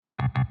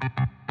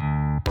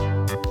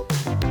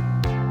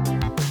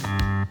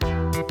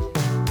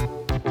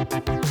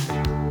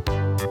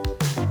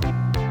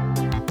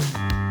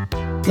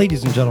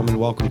Ladies and gentlemen,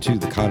 welcome to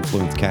the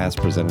Confluence Cast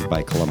presented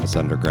by Columbus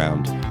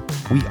Underground.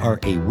 We are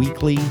a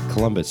weekly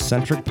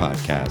Columbus-centric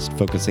podcast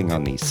focusing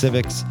on the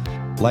civics,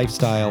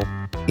 lifestyle,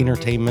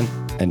 entertainment,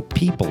 and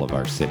people of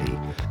our city.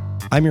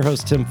 I'm your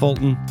host, Tim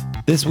Fulton.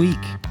 This week,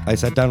 I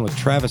sat down with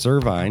Travis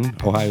Irvine,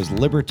 Ohio's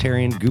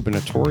Libertarian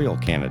gubernatorial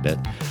candidate,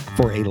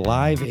 for a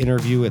live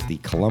interview at the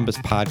Columbus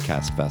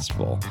Podcast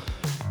Festival.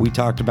 We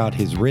talked about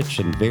his rich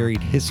and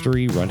varied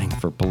history running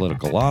for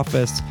political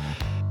office,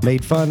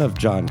 made fun of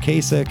John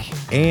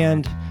Kasich,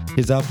 and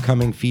his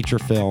upcoming feature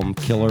film,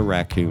 Killer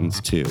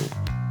Raccoons 2.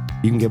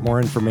 You can get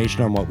more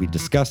information on what we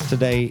discussed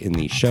today in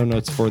the show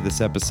notes for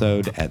this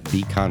episode at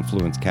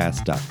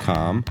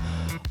theconfluencecast.com.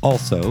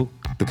 Also,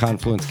 The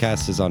Confluence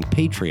Cast is on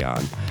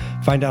Patreon.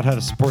 Find out how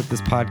to support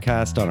this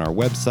podcast on our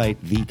website,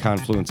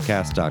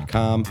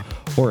 theconfluencecast.com,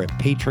 or at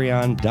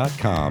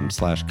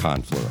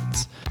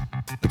patreon.com/confluence.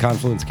 The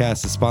Confluence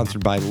Cast is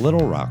sponsored by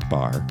Little Rock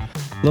Bar.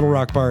 Little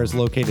Rock Bar is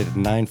located at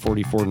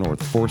 944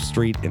 North 4th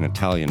Street in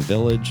Italian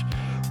Village.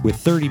 With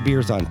 30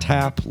 beers on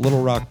tap,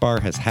 Little Rock Bar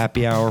has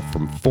happy hour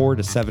from 4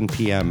 to 7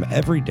 p.m.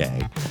 every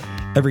day.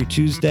 Every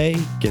Tuesday,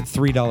 get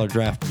 $3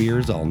 draft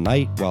beers all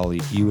night while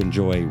you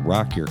enjoy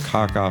Rock Your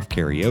Cock Off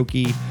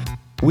karaoke.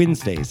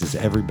 Wednesdays is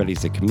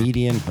Everybody's a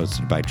Comedian,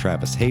 hosted by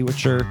Travis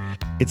Haywitcher.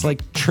 It's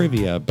like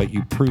trivia, but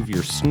you prove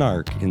your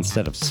snark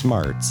instead of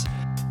smarts.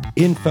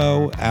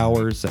 Info,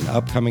 hours, and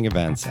upcoming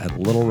events at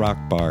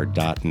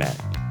littlerockbar.net.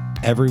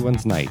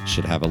 Everyone's night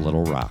should have a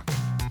little rock.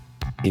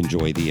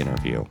 Enjoy the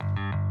interview.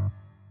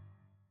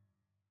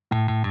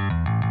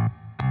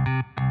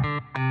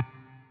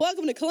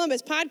 Welcome to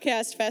Columbus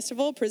Podcast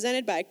Festival,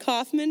 presented by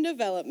Kaufman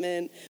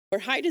Development, where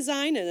high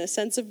design and a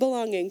sense of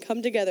belonging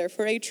come together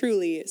for a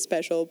truly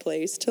special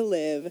place to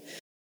live.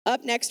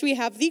 Up next, we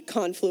have the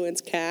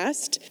Confluence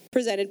Cast,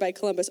 presented by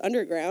Columbus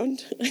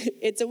Underground.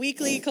 It's a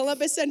weekly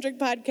Columbus-centric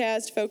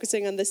podcast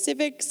focusing on the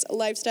civics,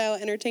 lifestyle,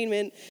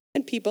 entertainment,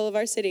 and people of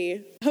our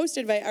city,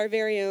 hosted by our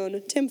very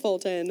own Tim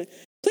Fulton.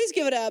 Please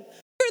give it up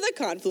for the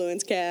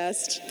Confluence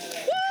Cast. Woo!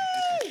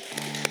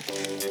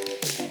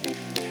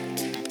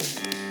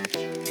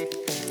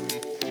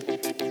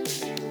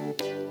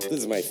 This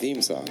is my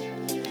theme song.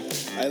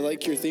 I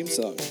like your theme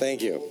song.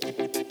 Thank you.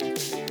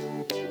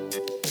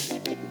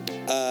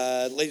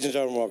 Ladies and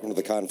gentlemen, welcome to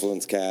the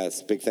Confluence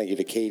Cast. Big thank you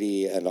to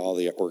Katie and all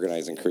the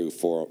organizing crew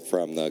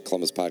from the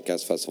Columbus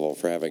Podcast Festival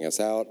for having us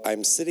out.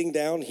 I'm sitting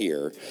down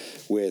here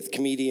with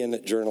comedian,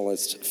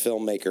 journalist,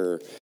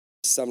 filmmaker,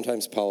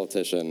 sometimes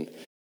politician,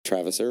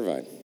 Travis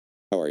Irvine.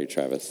 How are you,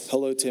 Travis?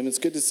 Hello, Tim. It's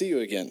good to see you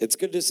again. It's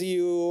good to see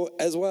you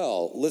as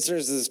well.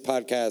 Listeners of this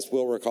podcast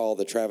will recall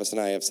that Travis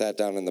and I have sat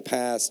down in the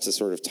past to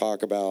sort of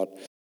talk about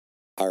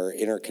our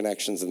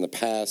interconnections in the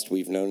past.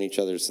 We've known each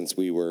other since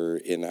we were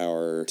in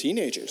our...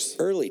 Teenagers.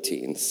 Early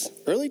teens.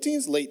 Early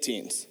teens? Late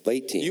teens.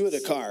 Late teens. You had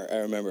a car, I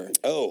remember.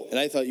 Oh. And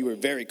I thought you were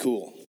very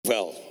cool.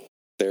 Well,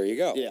 there you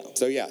go. Yeah.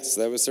 So yes,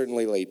 that was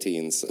certainly late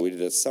teens. We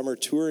did a summer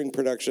touring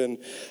production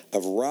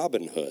of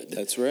Robin Hood.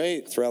 That's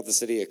right. Throughout the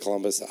city of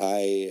Columbus.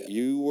 I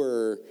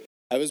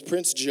was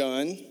Prince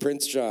John.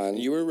 Prince John.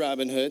 You were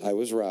Robin Hood. I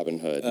was Robin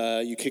Hood.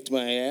 You kicked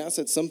my ass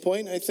at some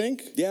point, I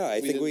think. Yeah,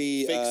 I think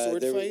we fake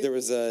sword fight? there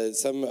was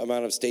some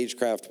amount of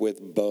stagecraft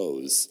with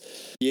bows.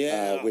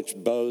 Yeah. Which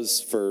bows,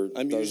 for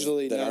those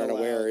that aren't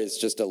aware, is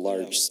just a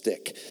large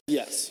stick.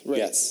 Yes, right.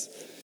 Yes,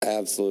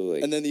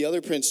 absolutely. And then the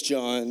other Prince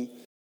John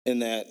in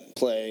that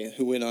play,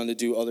 who went on to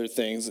do other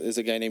things, is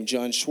a guy named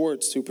John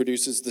Schwartz, who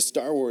produces the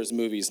Star Wars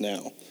movies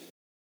now.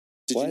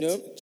 Did what? you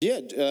know? Yeah,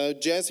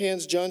 jazz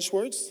hands John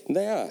Schwartz.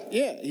 Yeah.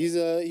 Yeah,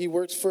 he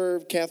worked for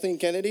Kathleen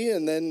Kennedy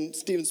and then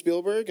Steven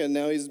Spielberg, and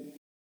now he's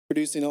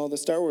producing all the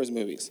Star Wars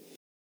movies.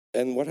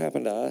 And what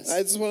happened to us?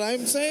 That's what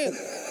I'm saying.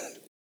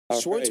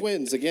 Schwartz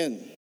wins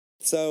again.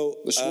 So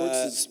the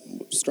Schwartz is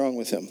strong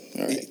with him.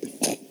 All right.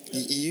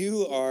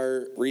 You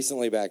are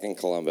recently back in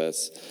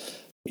Columbus.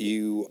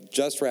 You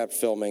just wrapped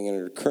filming and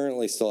are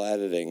currently still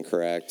editing,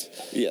 correct?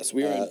 Yes,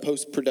 we are in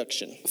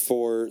post-production.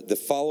 For the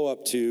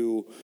follow-up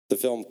to the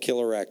film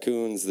Killer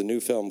Raccoons, the new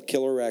film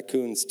Killer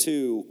Raccoons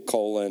 2,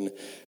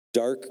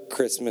 Dark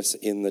Christmas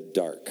in the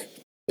Dark.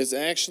 It's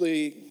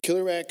actually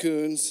Killer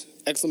Raccoons, !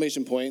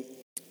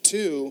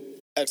 2, !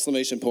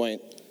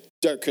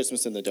 Dark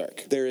Christmas in the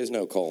Dark. There is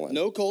no colon.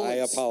 No colons. I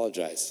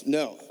apologize.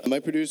 No.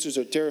 My producers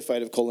are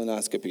terrified of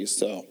colonoscopies,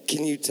 so.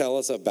 Can you tell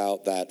us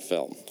about that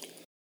film?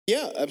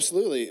 Yeah,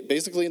 absolutely.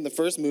 Basically, in the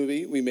first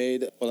movie we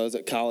made when I was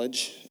at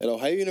college at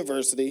Ohio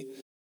University,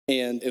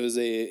 and it was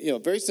a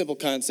very simple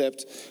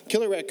concept: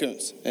 killer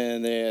raccoons,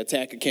 and they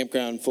attack a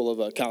campground full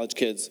of college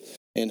kids,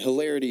 and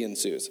hilarity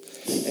ensues.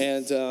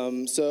 And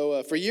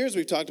so for years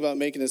we've talked about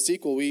making a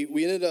sequel.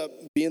 We ended up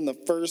being the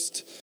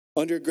first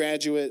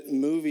undergraduate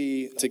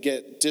movie to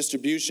get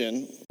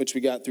distribution, which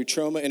we got through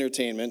Trauma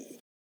Entertainment.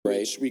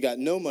 which we got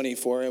no money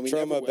for, and we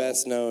never Troma will.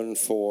 best known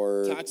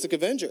for Toxic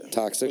Avenger.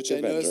 Which I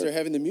noticed they're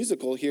having the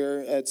musical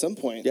here at some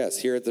point. Yes,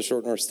 here at the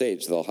Short North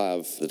Stage, they'll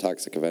have the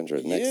Toxic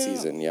Avenger next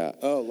season. Yeah.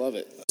 Oh, love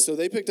it. So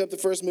they picked up the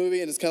first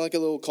movie, and it's kind of like a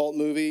little cult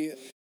movie.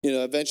 You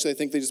know, eventually I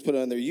think they just put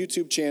it on their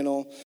YouTube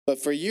channel.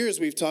 But for years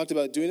we've talked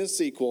about doing a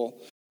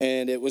sequel,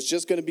 and it was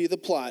just going to be the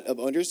plot of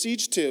Under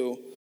Siege 2,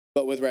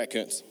 but with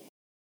raccoons.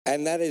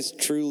 And that is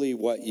truly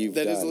what you've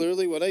done. That is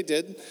literally what I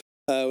did.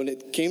 When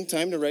it came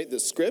time to write the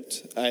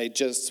script, I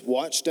just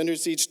watched Under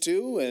Siege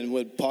 2 and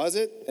would pause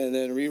it and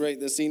then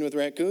rewrite the scene with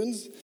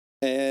raccoons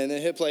and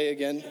then hit play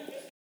again.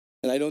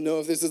 And I don't know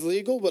if this is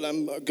legal, but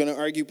I'm going to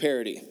argue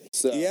parody.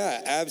 So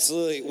yeah,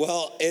 absolutely.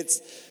 Well,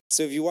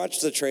 so if you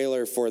watch the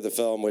trailer for the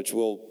film, which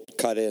we'll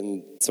cut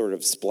in sort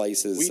of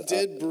splices. We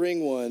did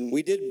bring one.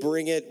 We did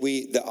bring it.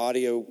 The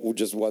audio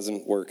just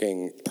wasn't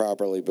working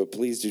properly, but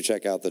please do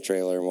check out the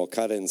trailer, and we'll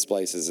cut in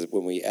splices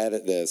when we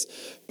edit this.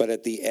 But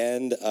at the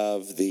end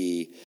of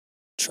the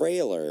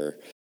trailer,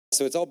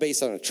 so it's all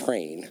based on a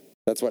train.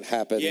 That's what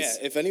happens. Yeah,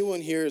 if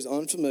anyone here is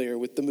unfamiliar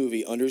with the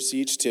movie Under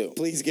Siege 2.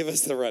 Please give us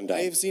the rundown.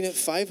 I have seen it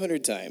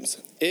 500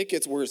 times. It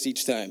gets worse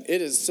each time.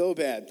 It is so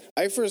bad.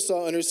 I first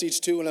saw Under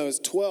Siege 2 when I was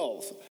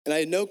 12, and I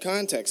had no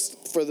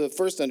context for the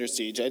first Under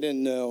Siege. I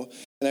didn't know.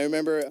 And I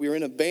remember we were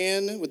in a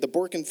van with the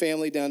Borkin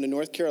family down to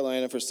North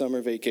Carolina for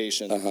summer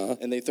vacation,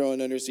 and they throw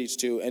in Under Siege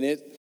 2, and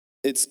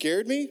it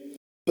scared me.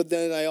 But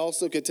then I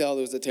also could tell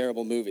it was a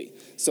terrible movie.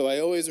 So I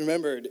always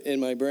remembered in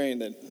my brain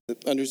that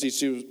Under Siege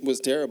 2 was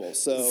terrible.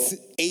 So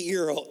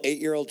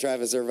eight-year-old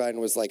Travis Irvine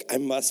was like, I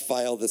must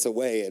file this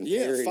away and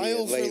parody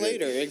file it for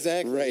later.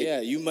 Exactly. Right.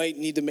 Yeah, you might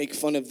need to make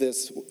fun of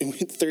this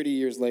 30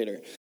 years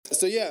later.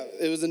 So yeah,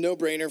 it was a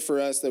no-brainer for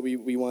us that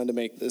we wanted to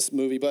make this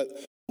movie. But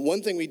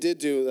one thing we did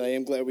do that I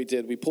am glad we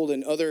did, we pulled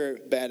in other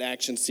bad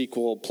action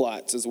sequel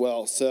plots as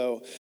well.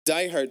 So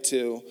Die Hard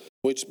 2,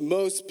 which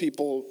most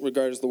people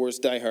regard as the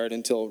worst Die Hard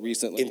until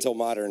recently. Until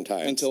modern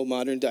times. Until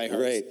modern Die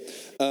Hards.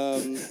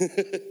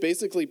 Right.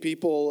 Basically,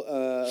 people,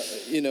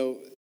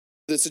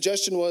 the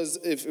suggestion was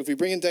if we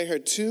bring in Die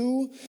Hard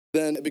 2,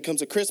 then it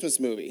becomes a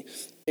Christmas movie.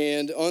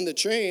 And on the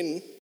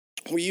train,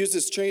 we use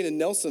this train in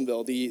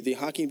Nelsonville, the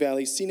Hocking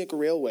Valley Scenic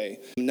Railway.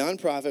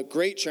 Nonprofit,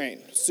 great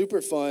train,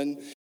 super fun.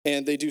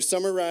 And they do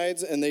summer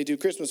rides and they do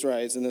Christmas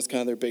rides, and that's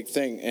kind of their big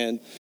thing. And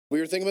we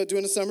were thinking about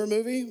doing a summer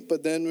movie,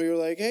 but then we were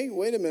like, hey,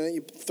 wait a minute,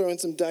 you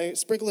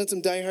sprinkle in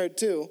some Die Hard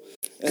 2,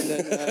 and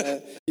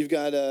then you've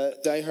got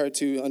Die Hard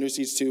 2, Under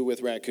Siege 2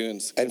 with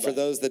raccoons. And for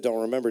those that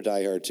don't remember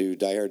Die Hard 2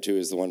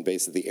 is the one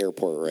based at the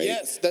airport, right?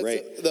 Yes,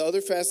 that's the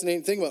other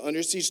fascinating thing about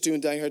Under Siege 2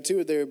 and Die Hard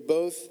 2. They're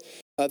both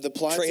the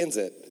plot.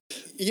 Transit.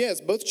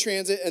 Yes, both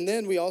transit, and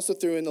then we also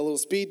threw in a little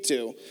Speed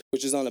 2,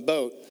 which is on a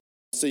boat.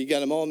 So you got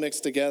them all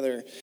mixed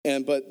together.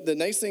 But the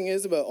nice thing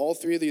is about all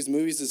three of these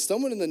movies is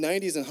someone in the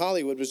 90s in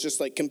Hollywood was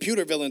just like,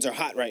 computer villains are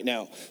hot right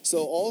now. So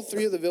all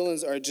three of the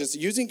villains are just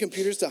using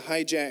computers to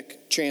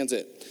hijack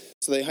transit.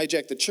 So they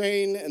hijack the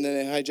train, and then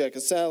they hijack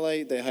a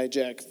satellite. They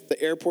hijack the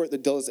airport, the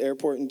Dulles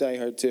Airport in Die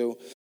Hard 2,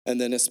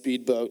 and then a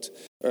speedboat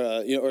or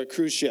a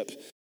cruise ship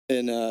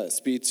in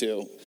Speed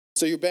 2.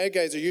 So your bad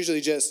guys are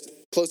usually just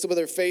close up of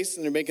their face,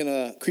 and they're making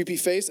a creepy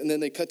face, and then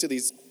they cut to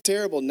these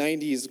terrible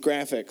 90s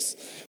graphics,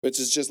 which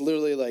is just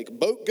literally like,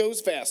 boat goes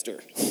faster.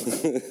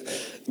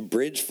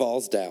 Bridge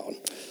falls down.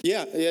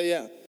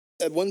 Yeah.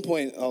 At one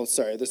point,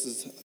 this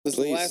is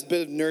the last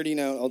bit of nerding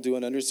out I'll do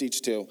on Under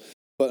Siege 2.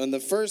 But on the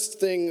first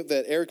thing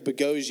that Eric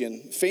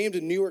Bogosian,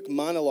 famed New York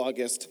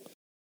monologuist,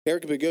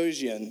 Eric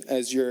Bogosian,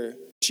 as your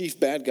chief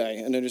bad guy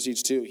in Under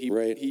Siege 2,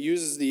 he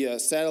uses the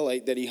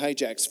satellite that he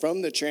hijacks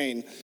from the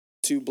train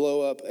to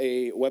blow up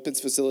a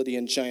weapons facility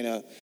in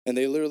China, and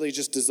they literally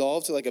just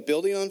dissolve to like a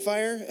building on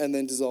fire and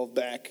then dissolve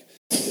back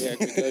to Eric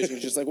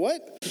Bogosian. Just like,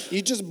 what?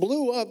 You just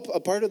blew up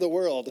a part of the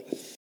world.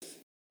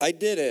 I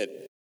did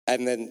it.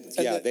 And then,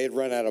 they had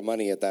run out of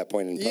money at that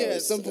point in post. Yeah,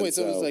 at some point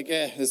someone was like,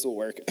 this will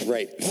work.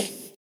 Right.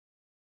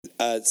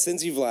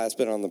 Since you've last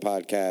been on the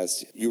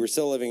podcast, you were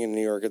still living in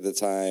New York at the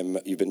time.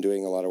 You've been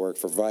doing a lot of work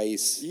for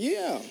Vice.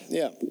 Yeah.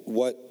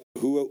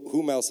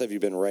 Whom else have you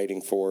been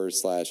writing for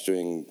 /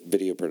 doing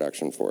video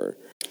production for?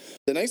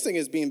 The nice thing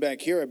is being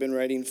back here, I've been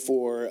writing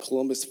for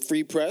Columbus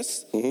Free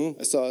Press. Mm-hmm.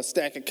 I saw a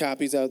stack of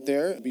copies out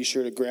there. Be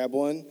sure to grab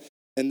one.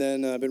 And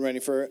then I've been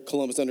writing for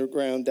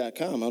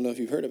ColumbusUnderground.com. I don't know if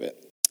you've heard of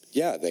it.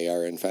 Yeah, they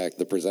are, in fact,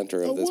 the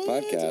presenter of this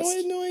podcast. Oh, I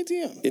had no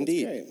idea.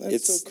 Indeed.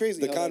 That's so crazy.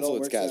 The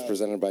Confluence Cast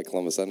presented by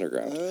Columbus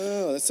Underground.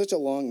 Oh, that's such a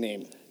long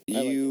name.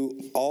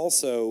 You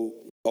also,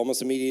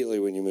 almost immediately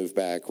when you moved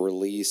back,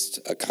 released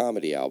a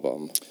comedy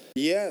album.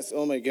 Yes.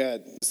 Oh, my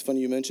God. It's funny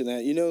you mention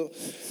that. You know,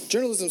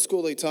 journalism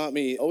school, they taught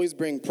me always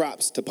bring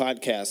props to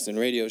podcasts and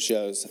radio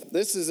shows.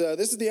 This is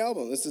the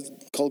album. This is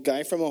called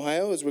Guy from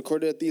Ohio. It was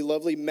recorded at the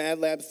lovely Mad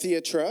Lab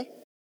Theatre.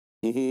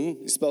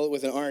 Mm-hmm. You spell it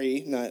with an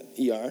R-E, not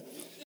E-R.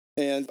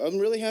 And I'm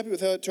really happy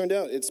with how it turned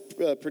out. It's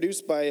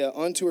produced by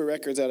On Tour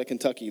Records out of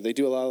Kentucky. They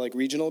do a lot of like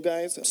regional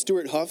guys.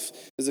 Stuart Huff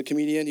is a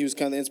comedian. He was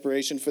kind of the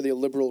inspiration for the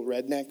Liberal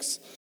Rednecks.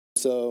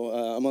 So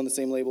I'm on the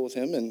same label with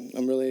him, and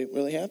I'm really,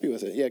 really happy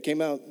with it. Yeah, it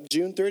came out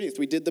June 30th.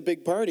 We did the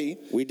big party.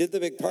 We did the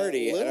big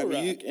party. Little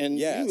Rock, and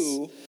yes.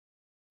 you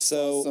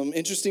So some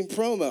interesting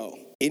promo.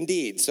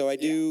 Indeed. So I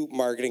do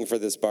marketing for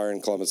this bar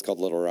in Columbus called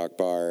Little Rock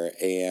Bar,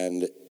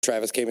 and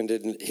Travis came and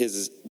did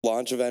his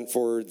launch event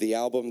for the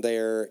album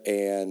there,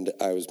 and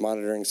I was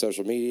monitoring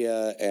social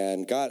media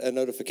and got a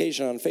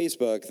notification on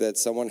Facebook that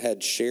someone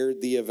had shared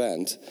the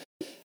event,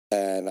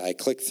 and I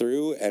clicked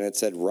through, and it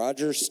said,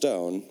 Roger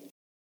Stone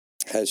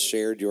has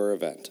shared your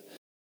event.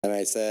 And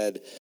I said,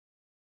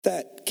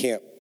 that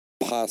can't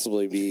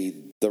possibly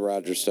be the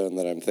Roger Stone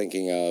that I'm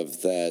thinking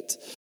of, that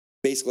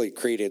basically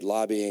created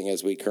lobbying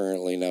as we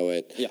currently know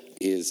it,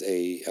 is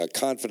a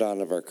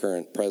confidant of our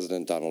current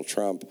president, Donald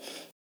Trump.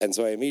 And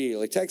so I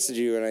immediately texted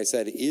you and I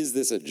said, is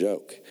this a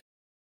joke?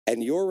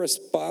 And your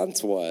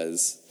response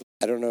was,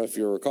 I don't know if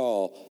you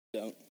recall,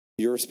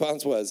 your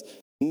response was,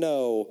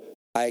 no,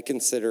 I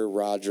consider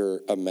Roger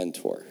a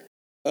mentor.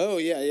 Oh,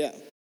 yeah.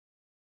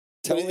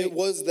 Tell me, it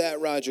was that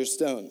Roger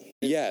Stone.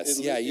 Yes,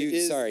 you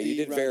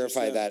did Roger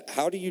verify Stone. that.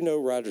 How do you know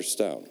Roger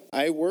Stone?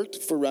 I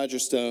worked for Roger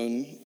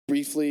Stone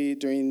briefly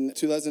during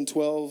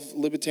 2012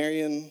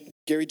 Libertarian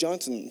Gary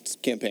Johnson's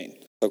campaign.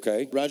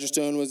 Okay. Roger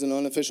Stone was an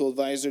unofficial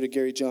advisor to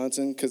Gary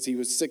Johnson because he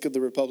was sick of the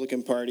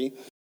Republican Party.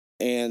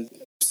 And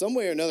some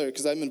way or another,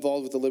 because I'm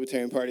involved with the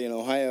Libertarian Party in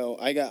Ohio,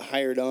 I got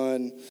hired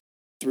on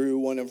through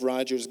one of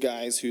Roger's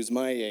guys who's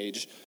my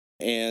age.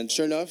 And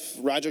sure enough,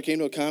 Roger came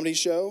to a comedy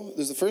show.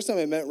 This is the first time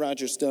I met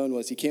Roger Stone.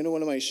 Was he came to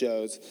one of my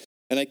shows,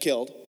 and I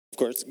killed, of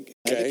course.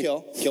 I had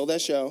to killed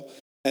that show.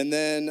 And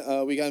then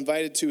we got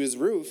invited to his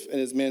roof in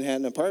his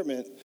Manhattan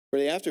apartment for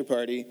the after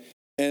party.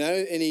 And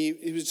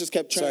he was just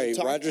kept trying to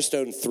talk. Roger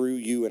Stone threw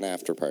you an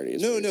after party.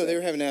 No, they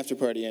were having an after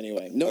party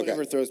anyway. No one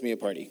ever throws me a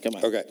party. Come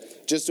on. Okay.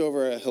 Just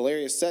over a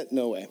hilarious set?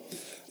 No way.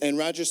 And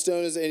Roger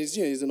Stone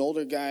he's an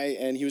older guy,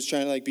 and he was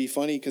trying to be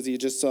funny because he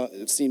just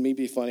seen me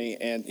be funny,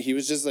 and he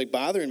was just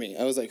bothering me.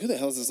 I was like, who the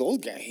hell is this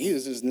old guy? He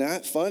was just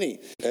not funny.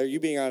 Are you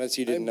being honest?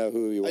 You didn't know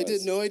who he was? I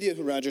had no idea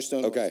who Roger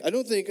Stone was. I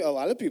don't think a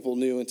lot of people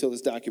knew until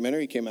this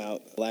documentary came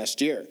out last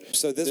year.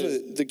 So this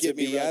was, to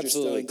be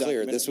absolutely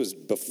clear, this was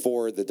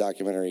before the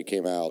documentary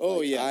came out.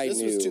 Oh, yeah.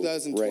 This was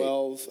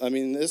 2012. Right. I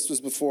mean, this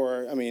was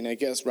before, I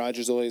guess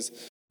Roger's always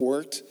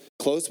worked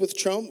close with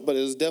Trump, but it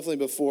was definitely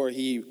before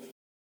he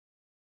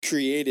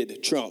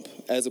created Trump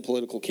as a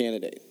political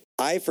candidate.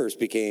 I first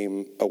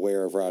became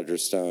aware of Roger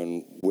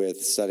Stone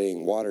with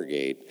studying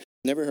Watergate.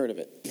 Never heard of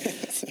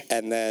it.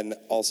 And then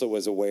also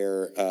was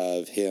aware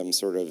of him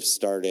sort of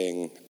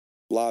starting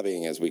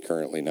lobbying as we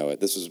currently know it.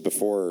 This was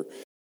before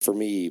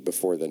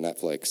the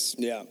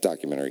Netflix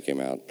documentary came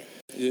out.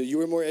 You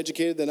were more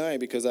educated than I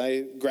because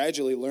I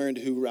gradually learned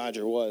who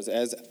Roger was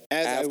as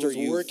I was working for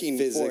him. After you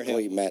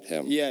physically met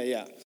him.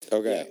 Yeah.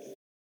 Okay.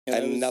 Yeah.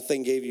 And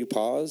nothing gave you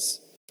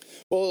pause?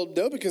 Well,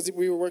 no, because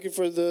we were working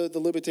for the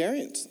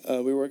Libertarians.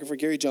 We were working for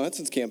Gary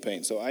Johnson's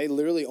campaign, so I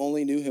literally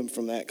only knew him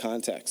from that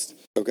context.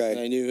 Okay. And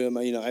I knew him,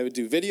 I would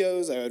do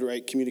videos, I would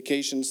write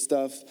communication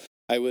stuff,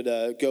 I would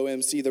go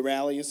MC the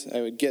rallies,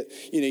 I would get,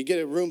 you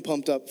get a room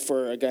pumped up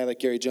for a guy like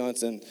Gary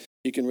Johnson,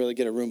 you can really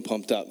get a room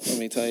pumped up, let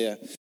me tell you.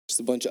 Just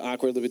a bunch of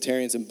awkward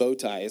Libertarians in bow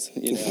ties,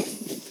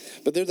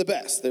 But they're the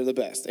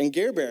best, And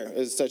Gare Bear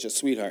is such a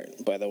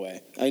sweetheart, by the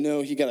way. I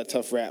know he got a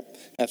tough rap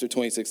after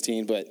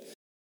 2016, but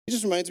he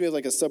just reminds me of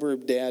a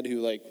suburb dad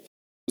who was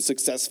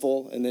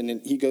successful, and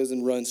then he goes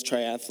and runs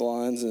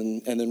triathlons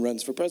and then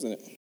runs for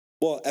president.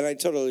 Well, and I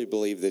totally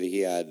believe that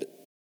he had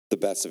the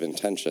best of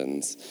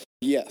intentions.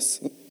 Yes.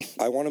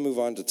 I want to move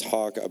on to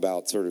talk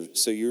about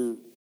so you've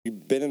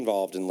been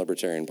involved in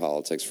libertarian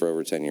politics for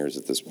over 10 years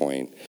at this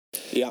point.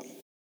 Yeah.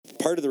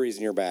 Part of the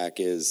reason you're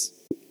back is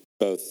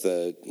both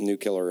the new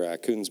Killer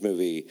Raccoons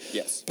movie,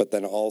 yes, but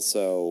then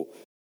also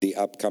the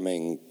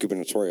upcoming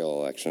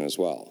gubernatorial election as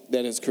well.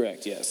 That is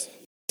correct, yes.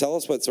 Tell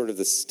us what sort of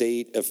the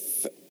state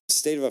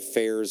of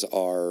affairs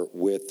are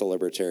with the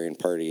Libertarian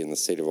Party in the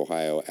state of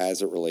Ohio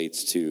as it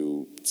relates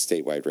to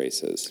statewide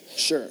races.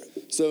 Sure.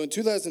 So in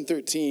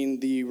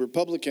 2013, the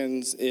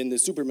Republicans in the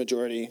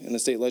supermajority in the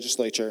state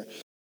legislature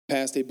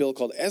passed a bill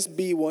called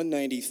SB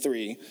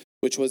 193,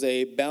 which was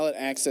a ballot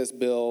access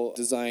bill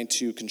designed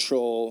to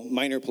control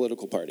minor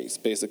political parties,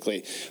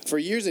 basically. For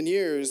years and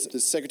years, the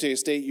Secretary of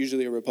State,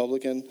 usually a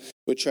Republican,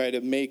 would try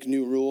to make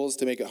new rules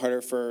to make it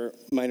harder for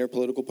minor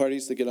political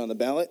parties to get on the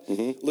ballot.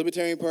 Mm-hmm.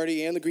 Libertarian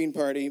Party and the Green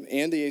Party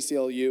and the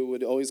ACLU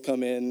would always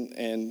come in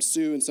and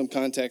sue in some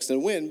context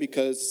and win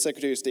because the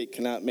Secretary of State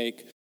cannot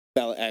make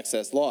ballot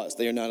access laws.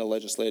 They are not a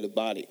legislative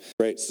body.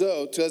 Right.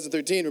 So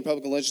 2013,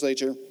 Republican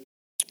legislature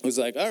was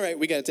like, all right,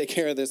 we got to take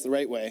care of this the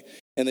right way.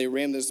 And they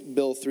rammed this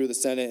bill through the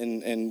Senate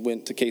and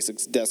went to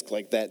Kasich's desk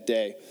that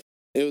day.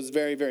 It was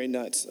very, very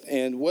nuts.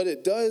 And what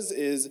it does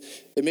is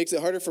it makes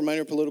it harder for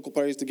minor political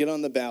parties to get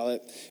on the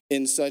ballot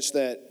in such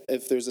that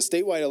if there's a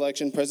statewide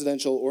election,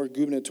 presidential or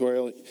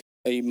gubernatorial,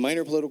 a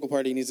minor political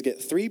party needs to get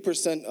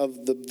 3%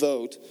 of the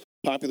vote,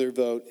 popular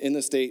vote, in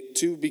the state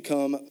to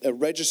become a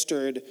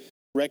registered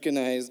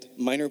recognized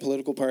minor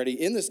political party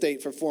in the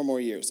state for 4 more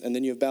years, and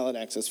then you have ballot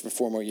access for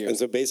 4 more years. And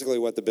so basically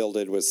what the bill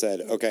did was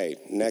said, okay,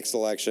 next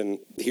election,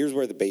 here's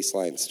where the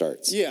baseline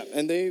starts. Yeah,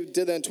 and they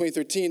did that in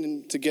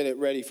 2013 to get it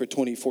ready for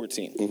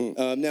 2014.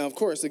 Now, of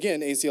course,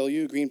 again,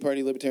 ACLU, Green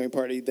Party, Libertarian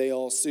Party, they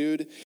all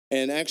sued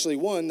and actually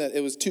won that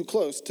it was too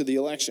close to the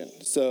election.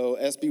 So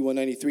SB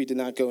 193 did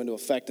not go into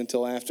effect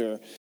until after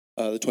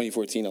the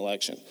 2014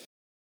 election.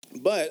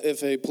 But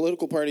if a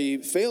political party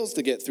fails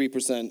to get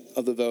 3%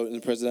 of the vote in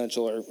the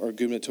presidential or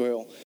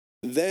gubernatorial,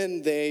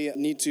 then they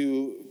need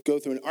to go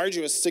through an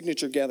arduous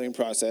signature gathering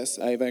process.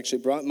 I've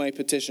actually brought my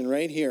petition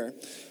right here.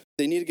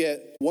 They need to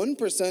get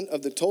 1%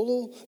 of the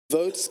total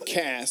votes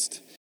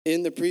cast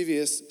in the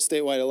previous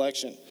statewide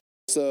election.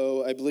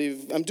 So I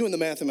believe, I'm doing the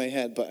math in my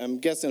head, but I'm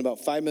guessing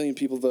about 5 million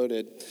people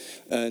voted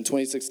in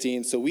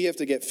 2016. So we have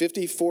to get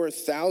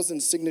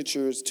 54,000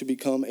 signatures to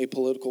become a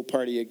political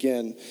party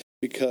again,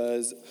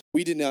 because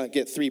we did not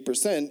get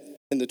 3%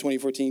 in the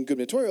 2014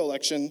 gubernatorial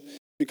election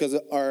because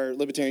our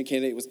Libertarian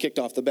candidate was kicked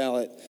off the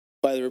ballot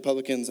by the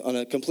Republicans on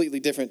a completely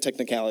different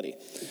technicality.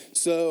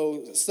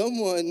 So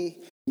someone,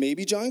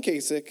 maybe John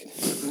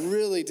Kasich,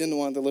 really didn't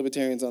want the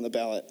Libertarians on the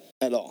ballot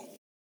at all.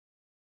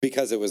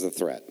 Because it was a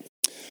threat.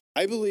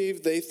 I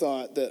believe they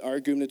thought that our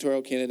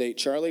gubernatorial candidate,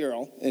 Charlie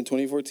Earl, in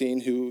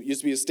 2014, who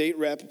used to be a state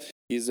rep,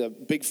 he's a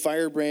big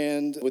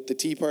firebrand with the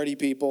Tea Party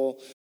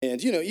people.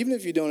 And, you know, even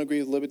if you don't agree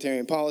with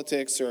libertarian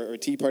politics or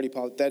Tea Party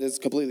politics, that is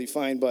completely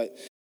fine. But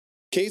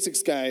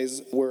Kasich's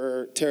guys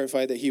were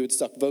terrified that he would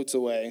suck votes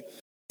away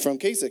from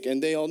Kasich.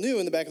 And they all knew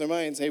in the back of their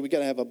minds, hey, we got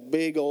to have a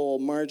big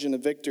old margin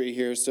of victory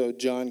here so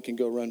John can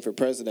go run for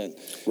president.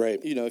 Right.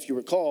 You know, if you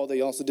recall,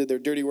 they also did their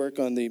dirty work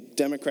on the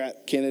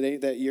Democrat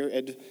candidate that year,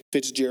 Ed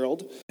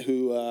Fitzgerald,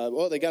 who,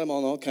 they got him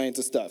on all kinds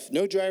of stuff.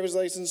 No driver's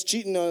license,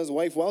 cheating on his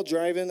wife while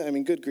driving. I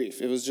mean, good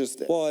grief. It was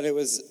just... Well, and it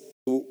was...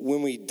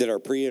 When we did our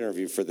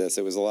pre-interview for this,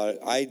 it was a lot of,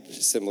 I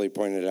simply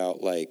pointed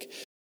out, like,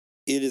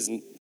 it is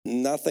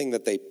nothing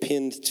that they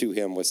pinned to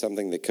him was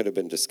something that could have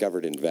been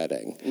discovered in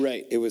vetting.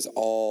 Right. It was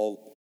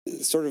all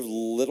sort of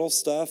little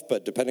stuff,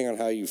 but depending on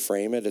how you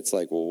frame it, it's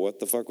like, well, what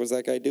the fuck was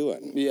that guy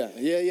doing? Yeah,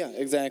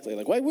 exactly.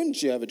 Like, why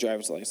wouldn't you have a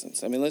driver's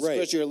license? I mean, let's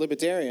suppose you're a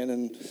libertarian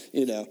and,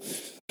 you know,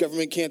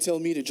 government can't tell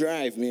me to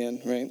drive,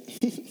 man, right?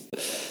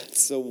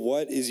 So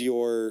what is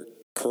your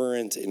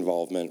current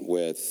involvement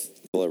with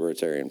the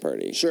Libertarian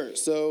Party? Sure.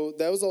 So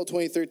that was all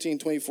 2013,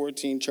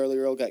 2014. Charlie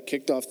Earl got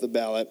kicked off the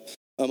ballot.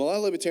 A lot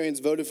of libertarians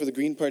voted for the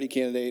Green Party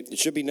candidate. It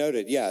should be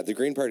noted, yeah, the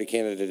Green Party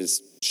candidate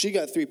is... She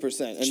got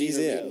 3%. And she's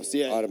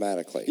in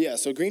automatically. Yeah,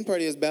 so Green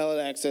Party has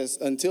ballot access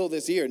until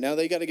this year. Now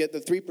they got to get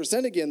the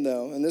 3% again,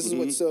 though. And this is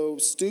what's so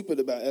stupid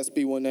about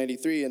SB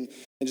 193 and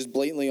just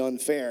blatantly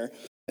unfair,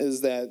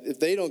 is that if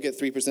they don't get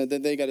 3%,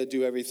 then they got to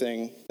do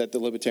everything that the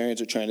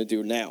libertarians are trying to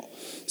do now.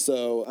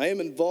 So I am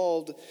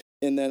involved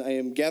in that I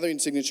am gathering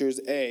signatures,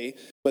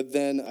 but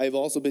then I've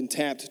also been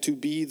tapped to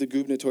be the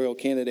gubernatorial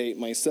candidate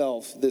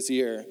myself this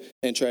year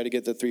and try to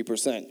get the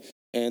 3%.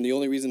 And the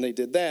only reason they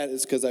did that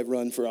is because I've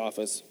run for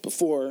office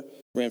before,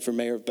 ran for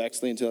mayor of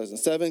Bexley in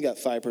 2007, got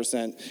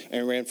 5%,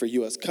 and ran for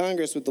U.S.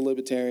 Congress with the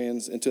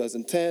Libertarians in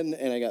 2010,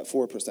 and I got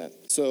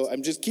 4%. So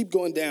I'm just keep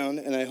going down,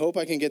 and I hope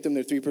I can get them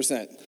their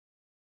 3%.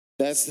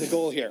 That's the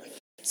goal here.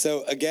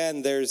 So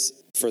again, there's,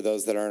 for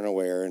those that aren't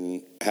aware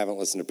and haven't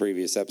listened to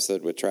previous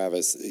episode with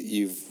Travis,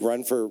 you've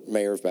run for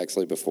mayor of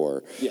Bexley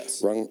before.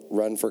 Yes.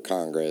 Run for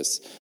Congress.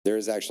 There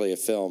is actually a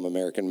film,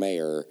 American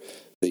Mayor,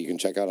 that you can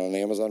check out on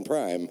Amazon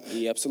Prime.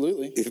 Yeah,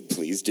 absolutely.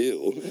 Please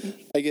do.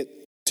 I get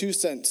 2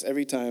 cents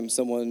every time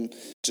someone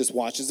just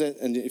watches it,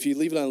 and if you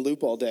leave it on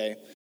loop all day,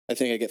 I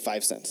think I get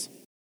 5 cents.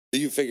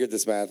 You figured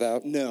this math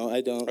out? No,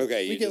 I don't.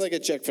 Okay. We get like a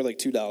check for like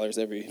 $2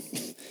 every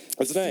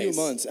That's nice. few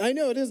months. I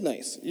know, it is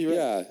nice.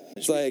 Yeah.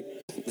 It's like,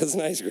 that's a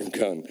nice group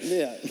cone.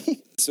 Yeah.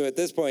 So at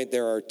this point,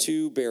 there are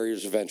 2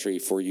 barriers of entry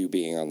for you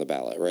being on the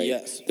ballot, right?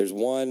 Yes. There's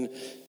one.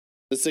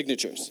 The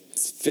signatures.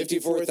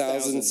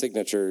 54,000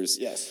 signatures.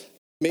 Yes.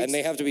 And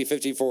they have to be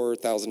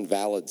 54,000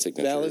 valid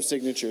signatures. Valid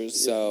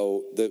signatures.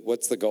 So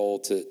what's the goal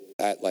to,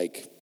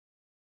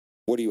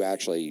 what do you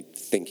actually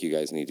think you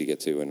guys need to get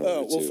to in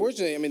order to... Well,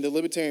 fortunately, I mean, the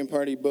Libertarian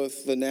Party,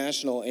 both the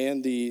national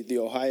and the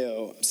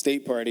Ohio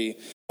State Party,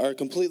 are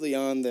completely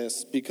on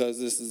this because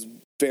this is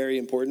very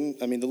important.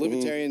 I mean, the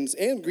Libertarians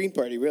and Green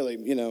Party, really,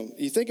 you know,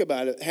 you think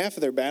about it, half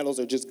of their battles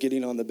are just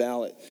getting on the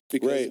ballot.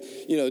 Because,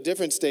 you know,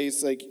 different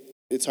states, like,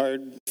 it's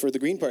hard for the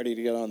Green Party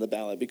to get on the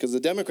ballot because the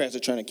Democrats are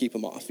trying to keep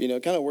them off. You know,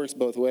 it kind of works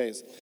both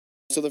ways.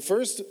 So the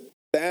first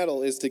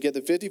battle is to get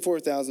the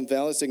 54,000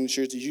 valid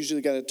signatures. You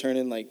usually got to turn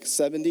in like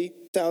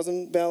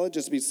 70,000 valid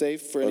just to be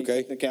safe for any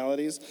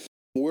technicalities.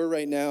 We're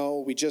right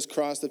now, we just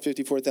crossed the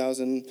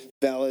 54,000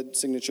 valid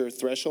signature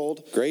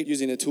threshold. Great.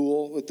 Using a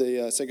tool with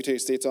the Secretary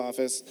of State's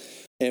office,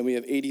 and we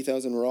have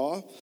 80,000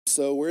 raw.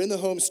 So we're in the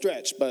home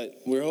stretch, but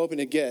we're hoping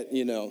to get,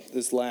 you know,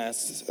 this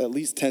last at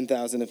least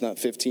 10,000, if not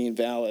 15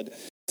 valid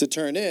to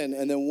turn in.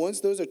 And then once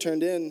those are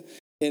turned in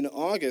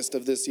August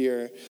of this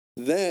year,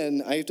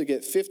 then I have to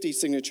get 50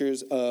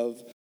 signatures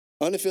of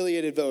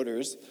unaffiliated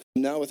voters,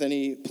 not with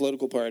any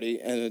political party,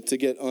 and to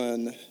get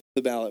on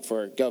the ballot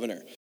for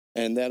governor.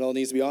 And that all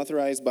needs to be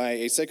authorized by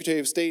a Secretary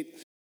of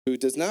State who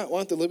does not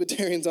want the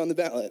Libertarians on the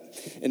ballot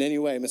in any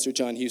way, Mr.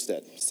 John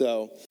Husted.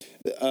 So,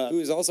 who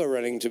is also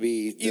running to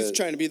be... he's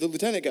trying to be the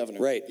lieutenant governor.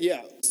 Right.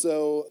 Yeah.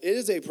 So it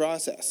is a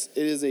process.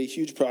 It is a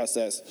huge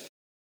process.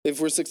 If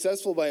we're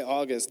successful by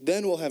August,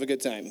 then we'll have a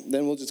good time.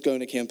 Then we'll just go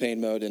into campaign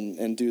mode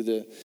and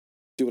do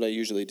what I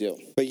usually do.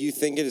 But you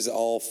think it is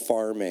all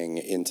farming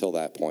until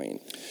that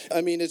point? I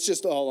mean, it's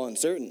just all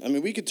uncertain. I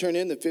mean, we could turn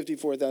in the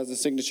 54,000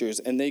 signatures,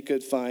 and they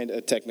could find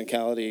a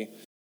technicality.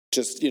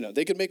 Just,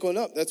 they could make one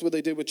up. That's what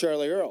they did with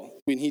Charlie Earl.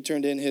 When he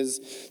turned in his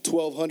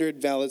 1,200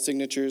 valid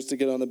signatures to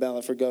get on the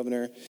ballot for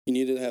governor, he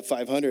needed to have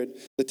 500.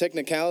 The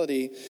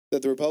technicality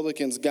that the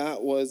Republicans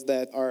got was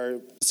that our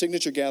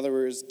signature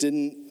gatherers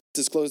didn't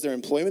disclose their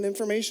employment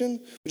information,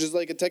 which is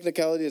like a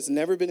technicality that's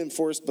never been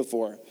enforced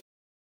before.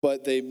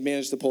 But they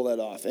managed to pull that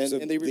off.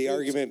 And they the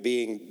argument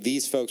being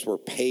these folks were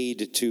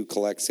paid to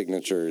collect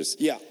signatures.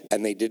 Yeah.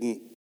 And they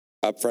didn't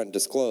upfront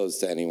disclose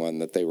to anyone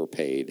that they were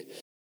paid.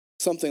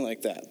 Something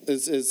like that.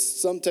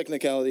 Is some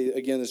technicality,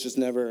 again, that's just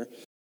never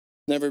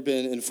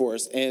been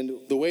enforced. And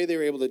the way they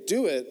were able to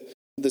do it,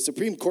 the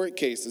Supreme Court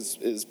case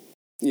is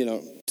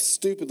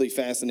stupidly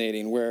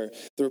fascinating, where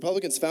the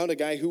Republicans found a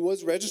guy who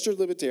was registered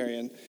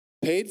libertarian,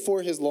 paid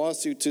for his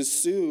lawsuit to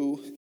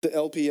sue the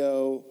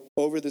LPO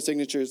over the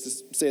signatures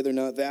to say they're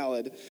not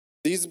valid.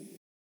 These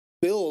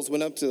bills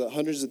went up to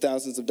hundreds of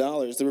thousands of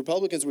dollars. The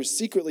Republicans were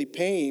secretly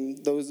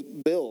paying those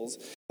bills,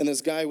 and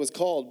this guy was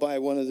called by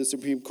one of the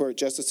Supreme Court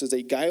justices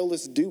a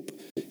guileless dupe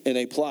in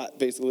a plot,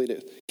 basically,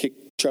 to kick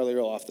Charlie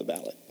Earl off the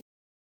ballot.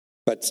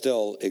 But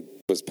still, it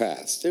was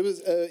passed. It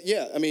was,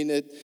 I mean,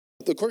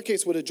 the court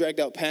case would have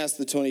dragged out past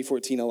the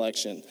 2014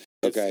 election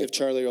if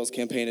Charlie Earl's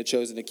campaign had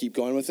chosen to keep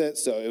going with it,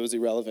 so it was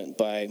irrelevant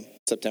by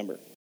September.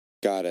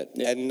 Got it.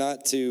 Yeah. And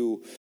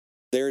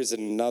there is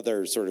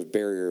another sort of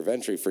barrier of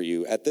entry for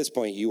you. At this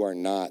point, you are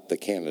not the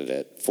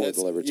candidate for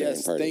the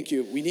Libertarian Party. Thank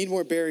you. We need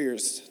more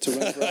barriers to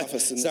run for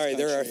office in this country.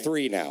 There are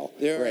 3 now.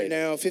 There are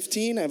now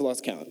 15. I've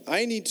lost count.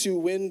 I need to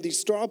win the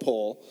straw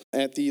poll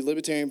at the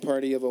Libertarian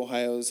Party of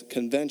Ohio's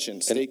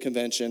convention, state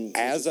convention.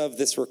 As of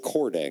this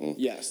recording.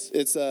 Yes.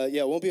 It's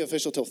it won't be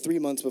official till 3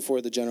 months before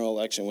the general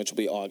election, which will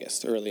be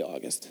early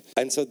August.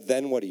 And so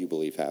then what do you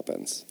believe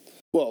happens?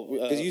 Well,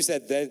 because you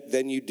said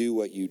then you do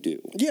what you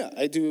do. Yeah,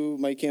 I do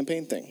my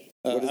campaign thing.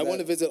 I want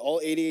to visit all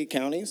 88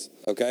 counties.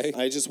 Okay.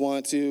 I just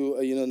want to,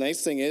 the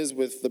nice thing is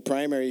with the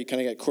primary, you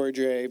kind of got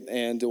Cordray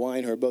and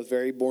DeWine, who are both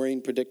very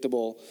boring,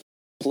 predictable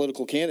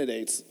political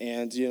candidates.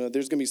 And,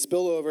 there's going to be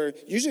spillover.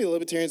 Usually the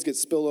Libertarians get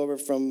spillover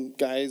from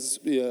guys,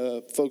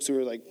 folks who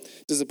are like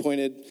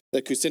disappointed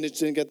that Kucinich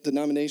didn't get the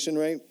nomination,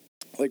 right?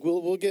 Like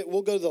we'll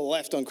go to the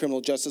left on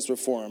criminal justice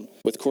reform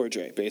with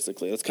Cordray,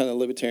 basically. That's kind of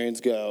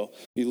Libertarians go.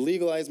 You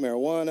legalize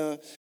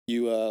marijuana.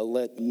 You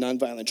let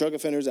nonviolent drug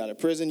offenders out of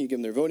prison. You give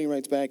them their voting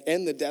rights back.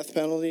 And the death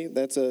penalty.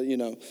 That's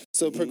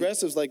So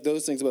progressives like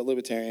those things about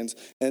libertarians.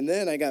 And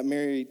then I got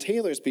Mary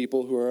Taylor's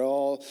people who are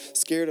all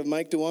scared of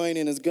Mike DeWine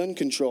and his gun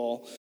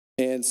control.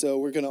 And so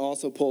we're going to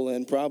also pull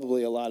in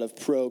probably a lot of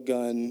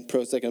pro-gun,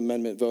 pro-Second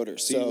Amendment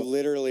voters. So you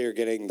literally are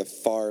getting the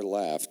far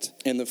left.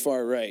 And the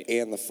far right.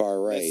 And the far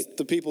right. That's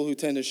the people who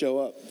tend to show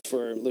up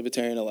for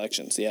libertarian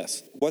elections,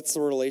 yes. What's the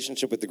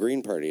relationship with the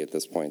Green Party at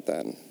this point,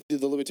 then?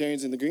 The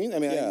Libertarians and the Green? I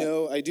mean,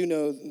 yeah. I do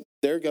know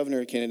their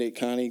governor candidate,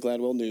 Connie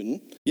Gladwell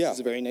Newton. Yeah. She's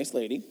a very nice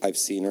lady. I've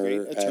seen her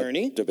Great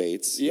attorney. At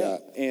debates. Yeah.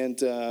 And,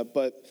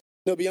 but...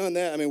 No, beyond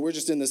that, I mean, we're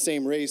just in the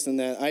same race in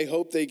that I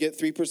hope they get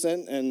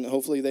 3%, and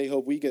hopefully they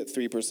hope we get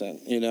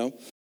 3%,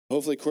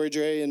 Hopefully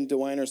Cordray and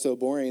DeWine are so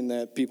boring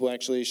that people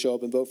actually show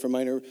up and vote for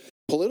minor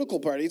political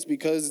parties,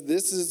 because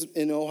this is,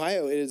 in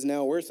Ohio, it is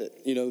now worth it.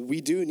 We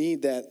do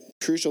need that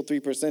crucial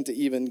 3% to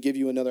even give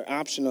you another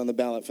option on the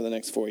ballot for the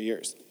next 4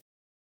 years.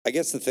 I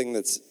guess the thing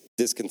that's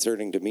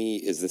disconcerting to me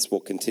is this will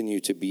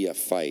continue to be a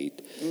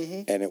fight,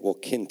 and it will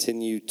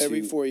continue to...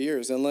 Every 4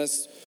 years,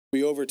 unless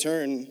we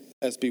overturn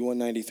SB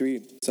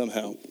 193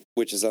 somehow.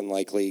 Which is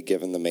unlikely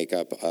given the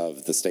makeup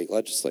of the state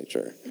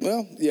legislature.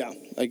 Well, yeah,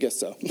 I guess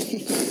so.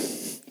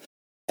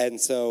 And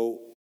so,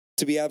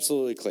 to be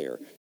absolutely clear,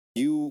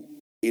 you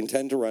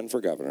intend to run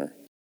for governor.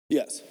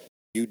 Yes.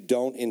 You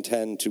don't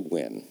intend to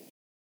win.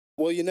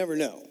 Well, you never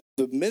know.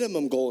 The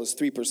minimum goal is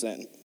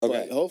 3%.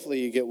 Okay. But hopefully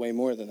you get way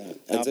more than that.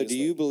 And obviously. So do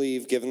you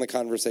believe, given the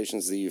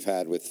conversations that you've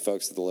had with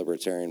folks at the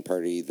Libertarian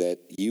Party, that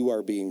you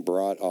are being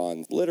brought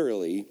on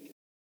literally,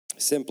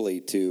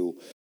 simply to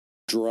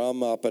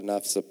drum up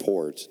enough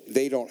support?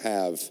 They don't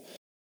have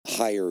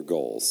higher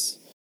goals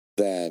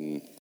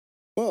than...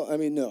 Well, I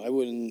mean, no, I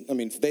wouldn't. I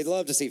mean, they'd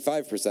love to see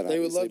 5%. They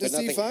would love to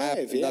see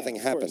 5. Nothing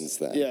happens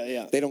then.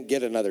 Yeah. They don't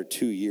get another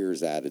 2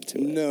 years added to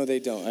it. No, they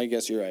don't. I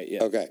guess you're right.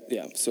 Yeah. Okay.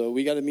 Yeah. So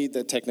we got to meet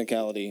the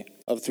technicality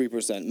of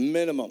 3%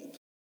 minimum.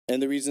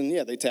 And the reason,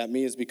 they tapped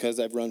me is because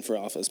I've run for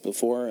office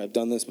before. I've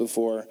done this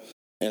before,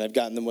 and I've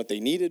gotten them what they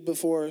needed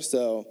before.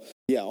 So,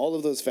 all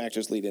of those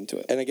factors lead into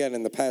it. And again,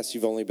 in the past,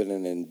 you've only been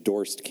an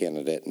endorsed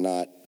candidate,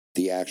 not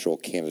the actual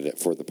candidate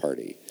for the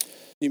party.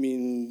 You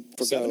mean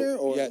for governor?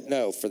 Or? Yeah,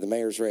 no, for the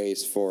mayor's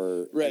race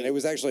for... Right. And it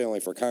was actually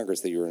only for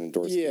Congress that you were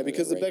endorsing. Yeah,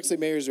 because the Bexley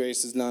mayor's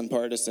race is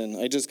nonpartisan.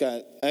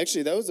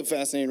 Actually, that was a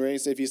fascinating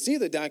race. If you see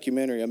the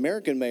documentary,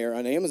 American Mayor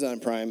on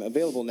Amazon Prime,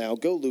 available now,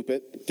 go loop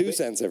it. 2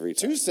 cents every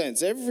time. 2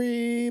 cents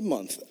every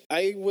month.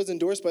 I was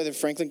endorsed by the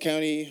Franklin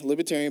County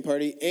Libertarian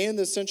Party and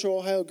the Central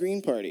Ohio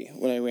Green Party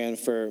when I ran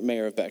for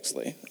mayor of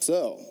Bexley.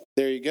 So,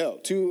 there you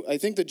go. I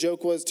think the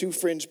joke was 2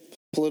 fringe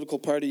political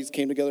parties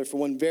came together for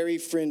one very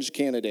fringe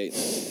candidate,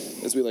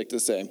 as we like to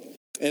say.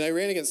 And I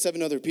ran against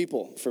 7 other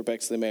people for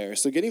Bexley mayor.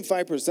 So getting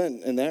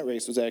 5% in that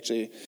race was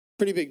actually a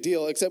pretty big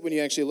deal, except when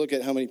you actually look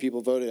at how many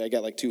people voted. I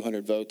got like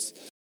 200 votes.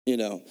 You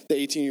know, the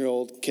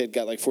 18-year-old kid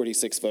got like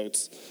 46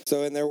 votes.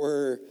 So, and there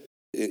were,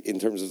 in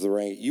terms of the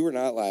rank, you were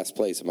not last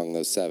place among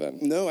those 7.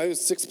 No, I was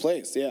 6th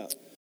place, yeah.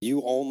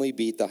 You only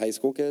beat the high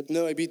school kid?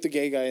 No, I beat the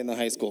gay guy and the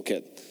high school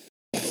kid.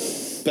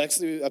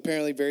 Bexley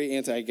apparently very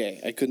anti-gay.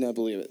 I could not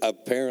believe it.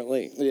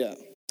 Apparently. Yeah,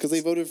 because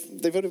they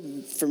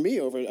voted for me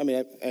over.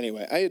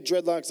 Anyway, I had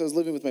dreadlocks. I was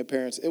living with my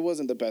parents. It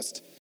wasn't the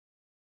best.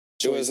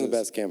 It wasn't the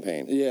best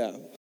campaign. Yeah,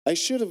 I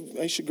should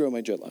grow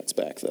my dreadlocks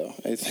back though.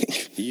 I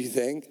think. You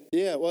think?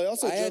 Yeah. Well, I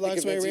also had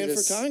dreadlocks when I ran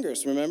for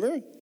Congress.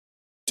 Remember?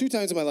 2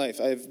 times in my life,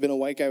 I've been a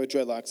white guy with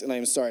dreadlocks, and I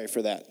am sorry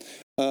for that.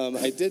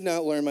 I did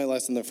not learn my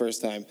lesson the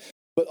first time.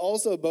 But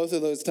also, both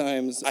of those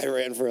times... I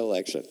ran for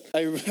election.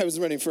 I was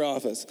running for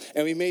office.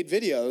 And we made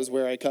videos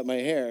where I cut my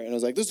hair. And I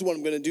was like, this is what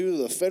I'm going to do to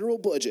the federal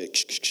budget.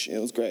 It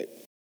was great.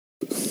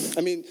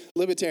 I mean,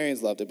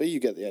 libertarians loved it, but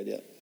you get the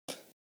idea.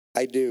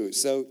 I do.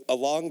 So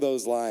along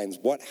those lines,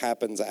 what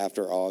happens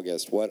after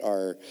August?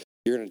 You're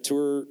going to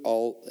tour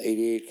all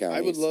 88 counties?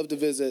 I would love to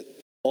visit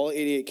all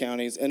 88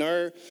 counties. And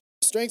our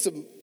strengths of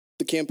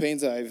the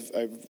campaigns I've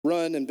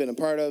run and been a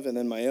part of, and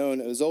then my own,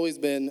 has always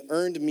been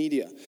earned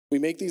media. We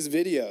make these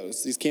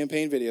videos, these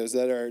campaign videos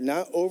that are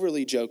not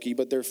overly jokey,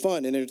 but they're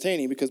fun and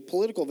entertaining because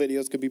political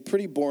videos could be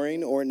pretty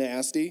boring or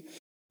nasty.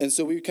 And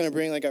so we kind of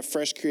bring like a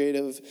fresh,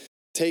 creative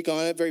take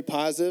on it, very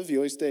positive. You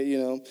always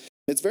stay,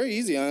 it's very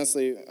easy,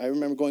 honestly. I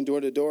remember going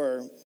door to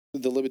door,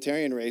 the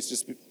libertarian race,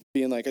 just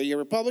being like, are you a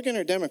Republican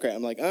or Democrat?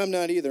 I'm like, I'm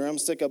not either. I'm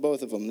sick of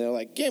both of them. They're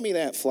like, give me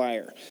that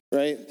flyer,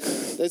 right?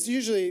 That's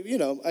usually,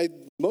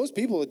 most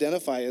people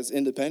identify as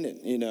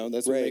independent,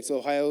 That's what makes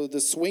Ohio the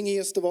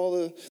swingiest of all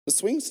the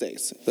swing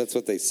states. That's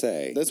what they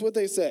say. That's what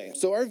they say.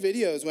 So our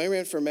videos, when I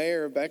ran for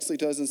mayor of Bexley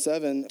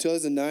 2007,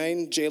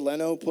 2009, Jay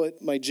Leno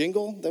put my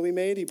jingle that we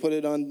made, he put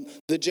it on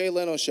the Jay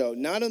Leno show,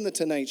 not on the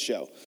Tonight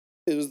Show.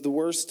 It was the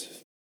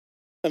worst.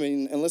 I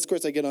mean, unless, of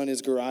course, I get on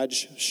his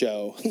garage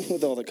show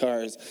with all the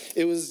cars.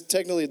 It was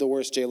technically the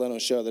worst Jay Leno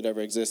show that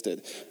ever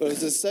existed. But it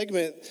was a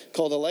segment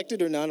called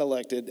Elected or Not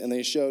Elected, and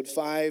they showed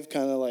 5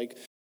 kind of like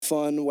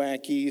fun,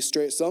 wacky,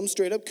 some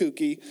straight up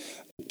kooky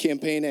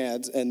campaign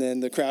ads, and then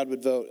the crowd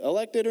would vote,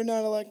 elected or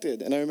not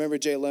elected. And I remember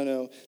Jay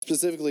Leno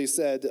specifically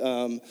said,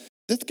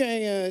 this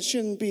guy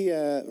shouldn't be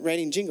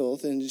writing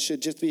jingles and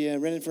should just be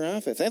running for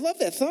office. I love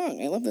that song.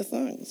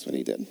 That's what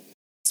he did.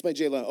 That's my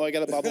Jay Leno. Oh, I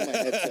got a bobble in my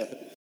head,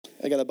 too.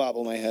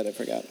 I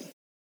forgot.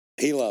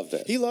 He loved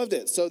it. He loved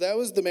it. So that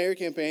was the mayor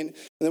campaign. And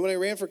then when I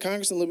ran for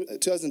Congress in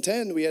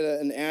 2010, we had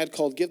an ad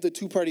called Give the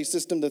Two-Party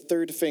System the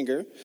Third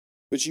Finger,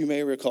 which you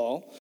may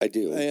recall. I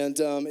do. And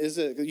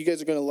you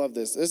guys are going to love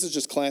this. This is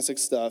just classic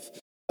stuff.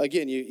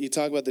 Again, you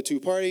talk about the two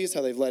parties,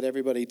 how they've let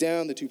everybody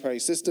down. The two-party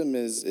system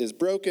is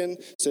broken.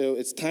 So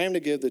it's time to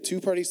give the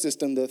two-party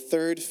system the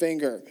third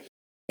finger.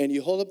 And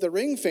you hold up the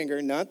ring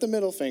finger, not the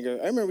middle finger.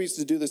 I remember we used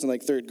to do this in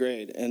like 3rd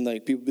grade. And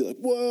like people would be like,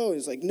 whoa. And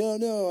it's like, no,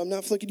 I'm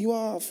not flicking you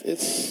off.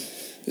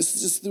 It's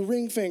just the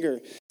ring finger.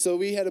 So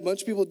we had a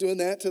bunch of people doing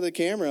that to the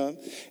camera.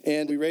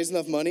 And we raised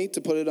enough money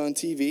to put it on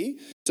TV.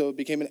 So it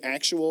became an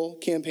actual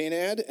campaign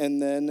ad.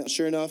 And then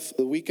sure enough,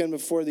 the weekend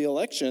before the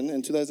election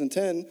in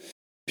 2010,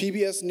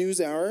 PBS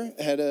NewsHour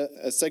had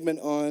a segment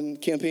on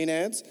campaign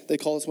ads. They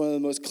call us one of the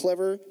most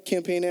clever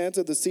campaign ads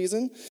of the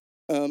season.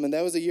 And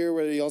that was a year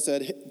where he also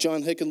had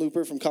John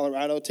Hickenlooper from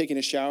Colorado taking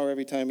a shower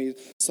every time he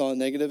saw a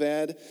negative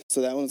ad.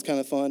 So that one was kind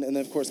of fun. And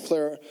then, of course,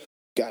 what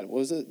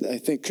was it? I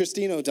think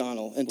Christine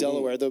O'Donnell in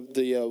Delaware,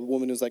 the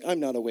woman who's like,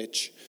 I'm not a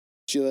witch.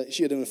 She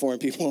had to inform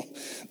people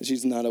that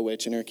she's not a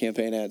witch in her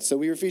campaign ads. So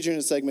we were featuring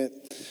a segment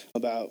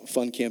about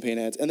fun campaign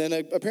ads. And then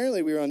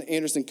apparently we were on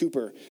Anderson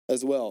Cooper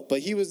as well.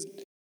 But he was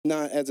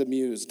not as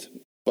amused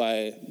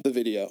by the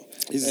video.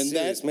 He's a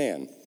serious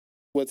man.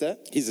 What's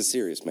that? He's a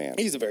serious man.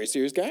 He's a very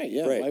serious guy,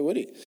 yeah. Right. Why would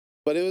he?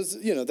 But it was,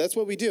 that's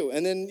what we do.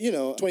 And then,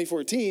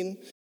 2014,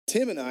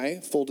 Tim and I,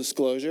 full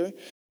disclosure,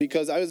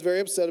 because I was very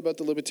upset about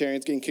the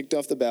Libertarians getting kicked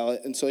off the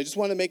ballot, and so I just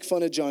want to make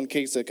fun of John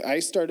Kasich.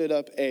 I started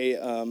up a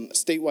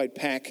statewide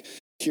PAC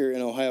here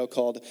in Ohio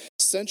called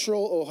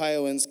Central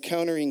Ohioans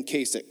Countering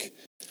Kasich.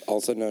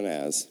 Also known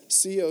as?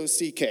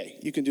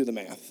 COCK. You can do the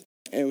math.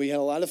 And we had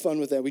a lot of fun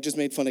with that. We just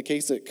made fun of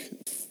Kasich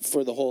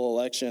for the whole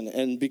election.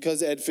 And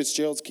because Ed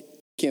Fitzgerald's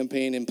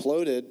campaign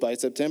imploded by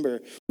September,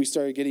 we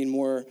started getting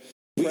more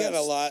We press. got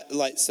a lot,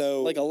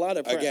 Like a lot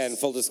of press. Again,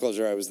 full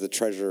disclosure, I was the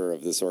treasurer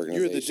of this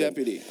organization. You were the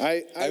deputy.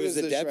 I was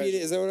the deputy?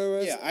 treasurer. Is that what I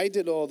was? Yeah, I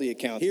did all the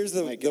accounting. Here's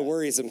the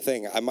worrisome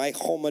thing. My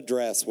home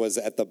address was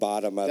at the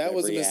bottom of That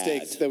was a every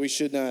mistake ad. that we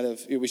should not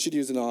have. We should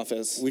use an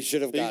office. We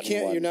should have But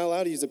gotten one. You're not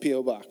allowed to use a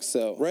P.O. box.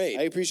 So Right.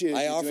 I appreciate.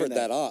 I you offered doing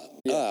that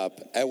up.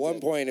 At one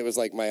point, it was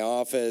like my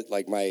office,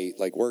 like my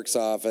works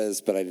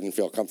office, but I didn't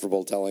feel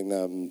comfortable telling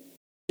them,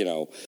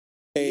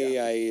 hey,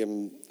 I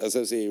am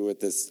associated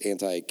with this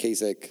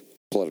anti-Kasich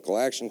political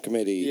action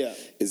committee. Yeah.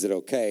 Is it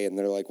okay? And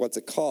they're like, what's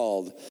it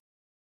called?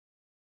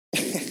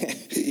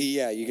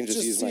 Yeah, you can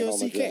just use my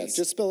home address.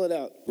 Just spell it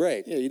out.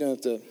 Right. Yeah, you don't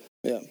have to.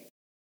 Yeah.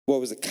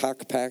 What was it?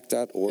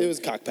 Cockpack.org? It was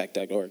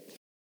cockpack.org.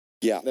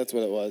 Yeah. That's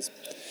what it was.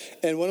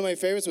 And one of my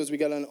favorites was we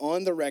got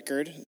on The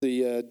Record,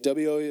 the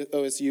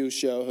WOSU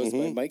show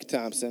hosted by Mike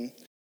Thompson.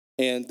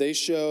 And they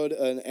showed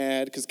an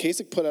ad, because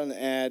Kasich put on an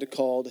ad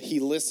called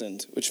He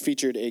Listened, which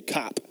featured a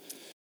cop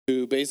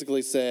who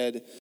basically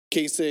said,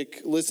 Kasich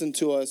listened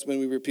to us when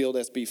we repealed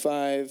SB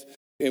 5,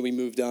 and we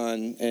moved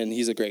on, and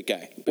he's a great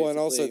guy. Basically. Well, and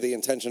also the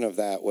intention of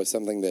that was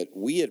something that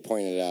we had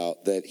pointed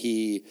out, that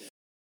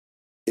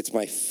it's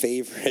my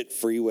favorite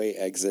freeway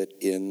exit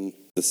in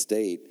the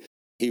state.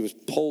 He was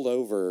pulled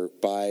over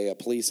by a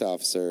police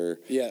officer.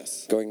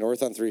 Yes. Going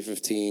north on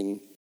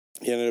 315.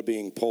 He ended up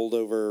being pulled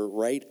over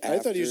right after. I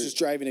thought he was just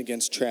driving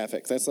against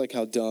traffic. That's like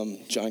how dumb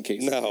John Kasich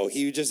is. No,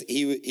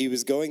 he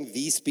was going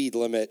the speed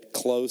limit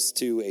close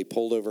to a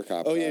pulled over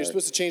cop car. Oh, yeah, you're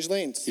supposed to change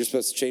lanes. You're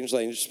supposed to change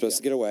lanes. You're supposed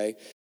to get away.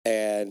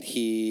 And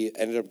he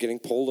ended up getting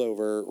pulled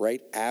over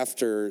right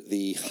after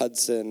the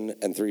Henderson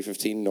and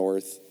 315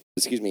 North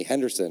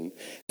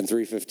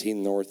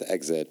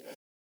exit.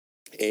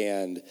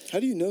 And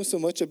how do you know so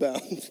much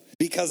about?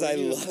 Because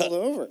pulled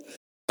over.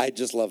 I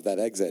just love that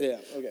exit. Yeah.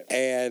 Okay.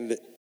 And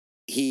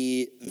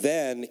he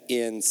then,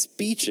 in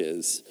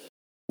speeches,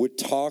 would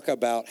talk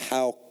about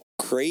how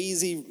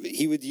crazy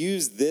he would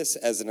use this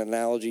as an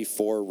analogy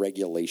for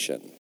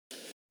regulation.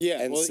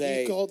 Yeah. And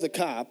he called the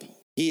cop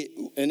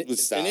an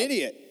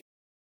idiot.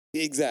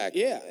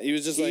 Exactly. Yeah, he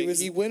was just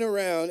he went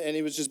around and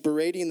he was just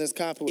berating this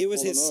cop. It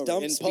was his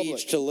stump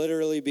speech to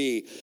literally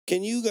be,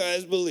 can you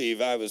guys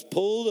believe I was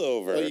pulled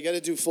over? Oh, you got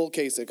to do full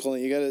Kasich. Hold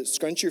on. You got to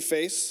scrunch your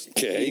face.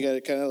 Okay. You got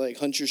to kind of like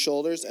hunch your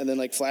shoulders and then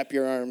like flap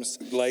your arms.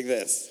 Like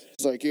this.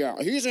 It's like,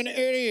 yeah, he's an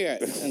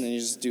idiot. And then you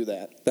just do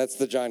that. That's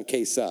the John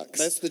K. Sucks.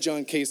 That's the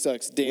John K.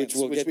 Sucks dance,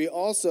 which we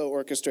also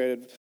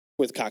orchestrated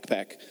with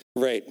Cockpack.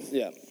 Right.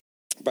 Yeah.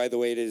 By the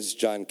way, it is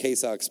John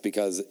Kasich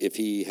because if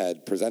he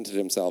had presented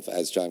himself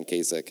as John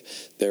Kasich,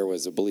 there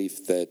was a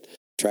belief that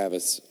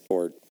Travis,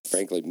 or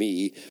frankly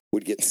me,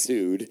 would get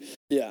sued.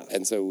 Yeah.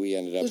 And so we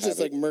ended up it was just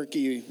like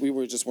murky. We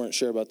weren't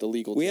sure about the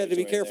legal. We had to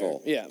be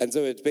careful. There. Yeah. And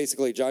so it's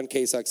basically John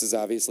Kasich is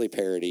obviously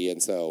parody,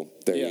 and so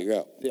there you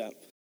go. Yeah.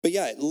 But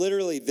yeah,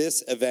 literally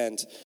this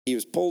event, he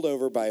was pulled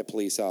over by a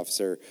police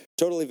officer,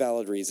 totally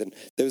valid reason,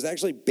 that was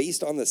actually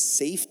based on the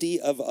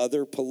safety of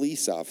other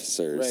police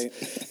officers.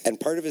 Right. And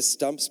part of his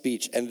stump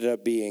speech ended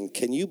up being,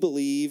 can you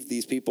believe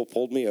these people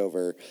pulled me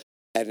over?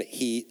 And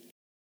he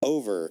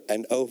over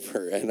and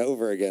over and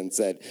over again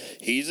said,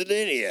 he's an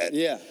idiot.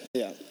 Yeah,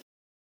 yeah.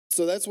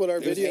 So that's what our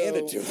video.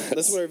 Handed to us.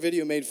 That's what our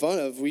video made fun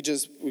of. We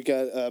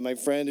got my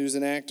friend who's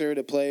an actor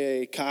to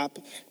play a cop,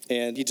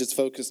 and he just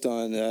focused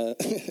on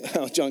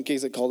how John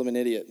Kasich called him an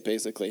idiot,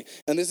 basically.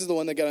 And this is the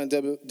one that got on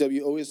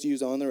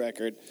WOSU's On the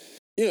Record.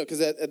 Because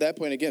at that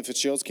point, again,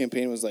 Fitzgerald's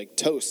campaign was like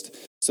toast.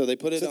 So they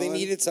put it on. So they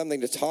needed something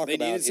to talk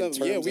about in terms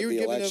of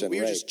the election. We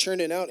were just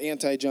churning out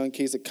anti-John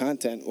Kasich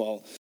content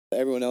while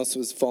everyone else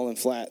was falling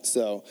flat.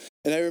 So,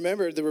 and I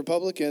remember the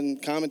Republican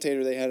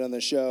commentator they had on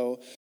the show.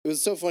 It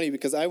was so funny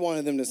because I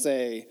wanted them to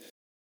say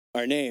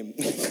our name.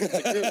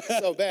 The group was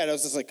so bad. I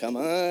was just like, come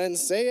on,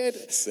 say it.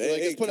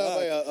 It's put out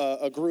by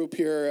a group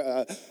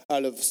here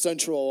out of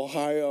Central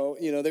Ohio.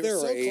 They're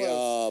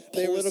so close.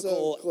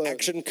 Political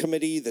action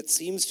committee that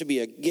seems to be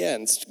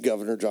against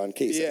Governor John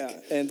Kasich. Yeah,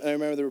 and I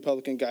remember the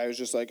Republican guy was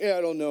just like, yeah,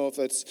 I don't know if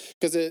that's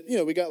because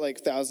we got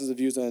like thousands of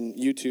views on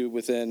YouTube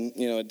within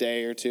a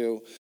day or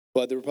two.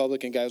 But the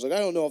Republican guy was like, I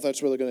don't know if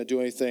that's really going to do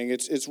anything.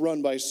 It's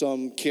run by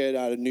some kid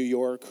out of New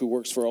York who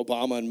works for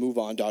Obama and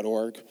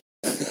MoveOn.org.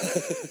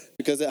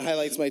 Because it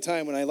highlights my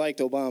time when I liked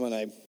Obama and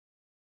I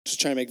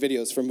just trying to make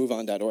videos for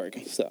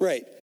MoveOn.org. So.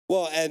 Right.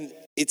 Well, and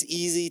it's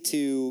easy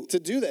to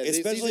do that.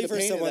 Especially for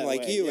someone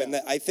like you. Yeah. And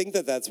I think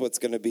that's what's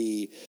going to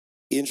be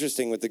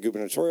interesting with the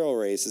gubernatorial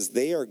race is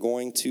they are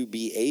going to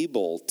be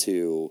able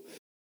to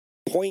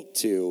point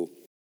to,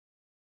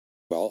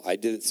 well, I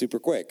did it super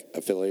quick.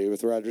 Affiliated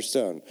with Roger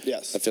Stone.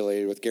 Yes.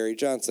 Affiliated with Gary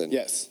Johnson.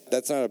 Yes.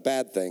 That's not a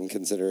bad thing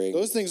considering.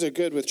 Those things are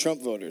good with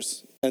Trump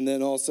voters. And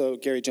then also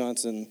Gary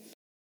Johnson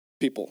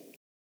people.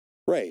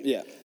 Right.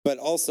 Yeah. But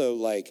also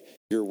like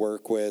your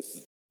work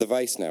with the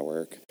Vice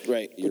Network.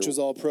 Right. Which was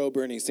all pro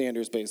Bernie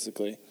Sanders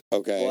basically.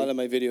 Okay. A lot of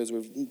my videos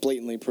were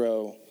blatantly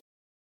pro.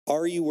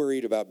 Are you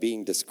worried about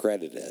being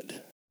discredited?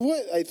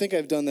 What? I think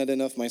I've done that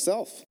enough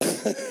myself.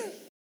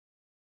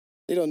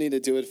 You don't need to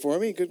do it for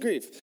me. Good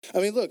grief. I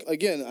mean, look,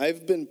 again,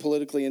 I've been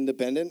politically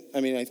independent.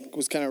 I mean, I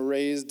was kind of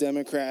raised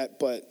Democrat,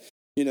 but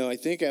I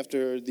think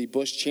after the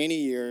Bush-Cheney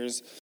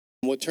years,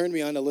 what turned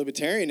me on to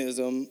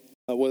libertarianism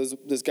was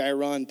this guy,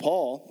 Ron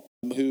Paul,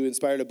 who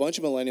inspired a bunch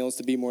of millennials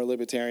to be more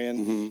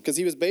libertarian, because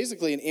he was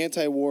basically an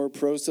anti-war,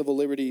 pro-civil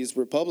liberties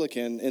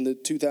Republican in the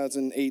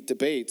 2008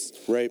 debates.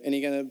 Right. And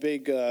he got a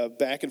big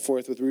back and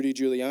forth with Rudy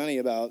Giuliani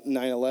about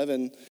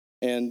 9/11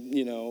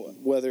 and,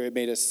 whether it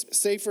made us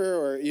safer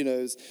or,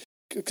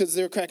 because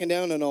they're cracking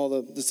down on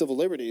all the civil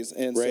liberties.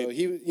 And so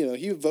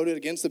he voted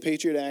against the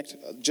Patriot Act,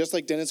 just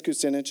like Dennis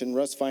Kucinich and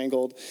Russ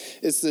Feingold.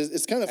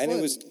 It's kind of fun. And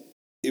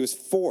it was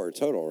 4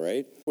 total,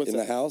 right? What's in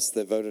that? the House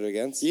that voted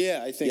against?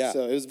 Yeah, I think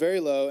so. It was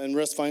very low, and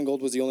Russ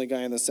Feingold was the only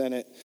guy in the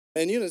Senate.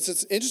 And, it's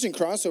this interesting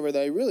crossover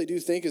that I really do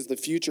think is the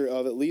future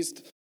of at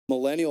least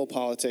millennial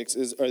politics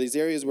are these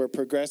areas where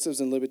progressives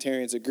and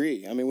libertarians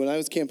agree. I mean, when I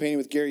was campaigning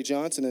with Gary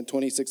Johnson in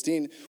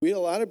 2016, we had a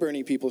lot of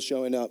Bernie people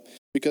showing up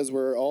because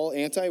we're all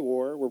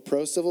anti-war, we're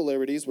pro-civil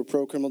liberties, we're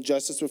pro-criminal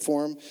justice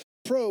reform,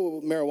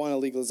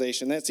 pro-marijuana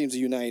legalization. That seems to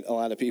unite a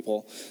lot of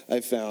people,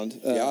 I've found,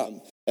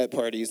 at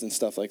parties and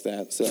stuff like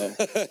that. So,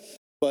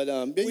 but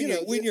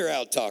when you're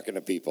out talking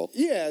to people.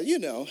 Yeah,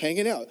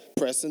 hanging out,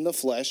 pressing the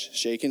flesh,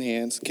 shaking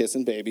hands,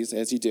 kissing babies,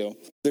 as you do.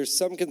 There's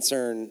some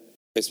concern,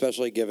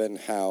 especially given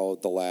how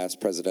the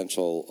last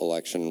presidential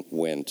election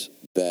went,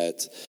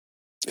 that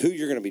who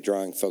you're going to be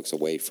drawing folks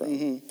away from.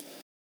 Mm-hmm.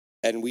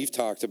 And we've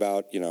talked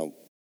about, you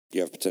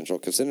have potential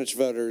Kucinich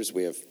voters,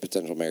 we have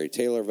potential Mary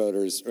Taylor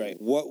voters. Right.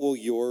 What will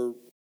your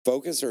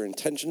focus or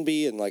intention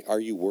be? And are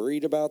you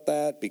worried about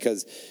that?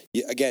 Because,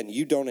 again,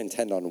 you don't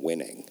intend on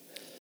winning.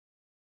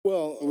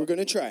 Well, we're going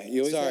to try.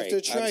 You always have to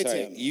try,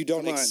 Tim. You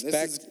don't expect...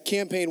 This is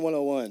campaign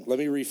 101. Let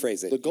me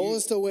rephrase it. The goal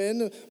is to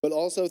win, but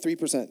also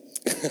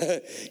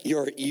 3%.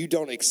 You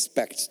don't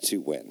expect to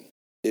win.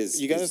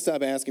 You got to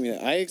stop asking me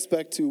that. I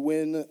expect to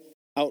win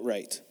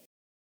outright.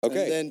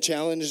 Okay. And then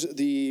challenge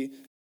the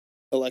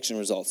election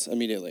results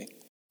immediately.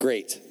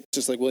 Great.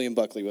 Just like William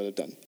Buckley would have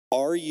done.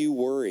 Are you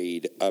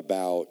worried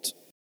about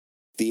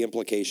the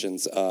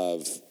implications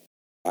of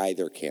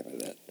either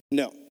candidate?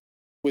 No.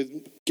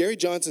 With Gary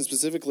Johnson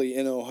specifically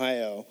in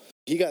Ohio,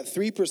 he got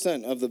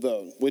 3% of the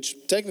vote,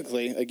 which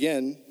technically,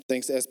 again,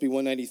 thanks to SB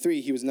 193,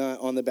 he was not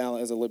on the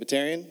ballot as a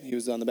libertarian. He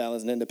was on the ballot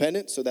as an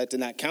independent, so that did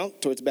not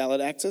count towards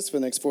ballot access for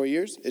the next 4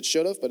 years. It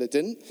should have, but it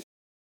didn't.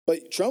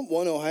 But Trump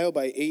won Ohio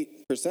by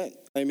 8%.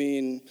 I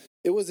mean,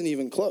 it wasn't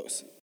even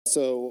close.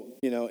 So,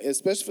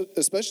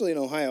 especially in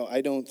Ohio,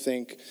 I don't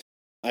think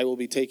I will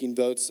be taking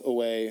votes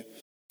away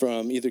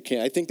from either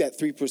candidate. I think that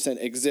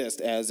 3% exists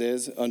as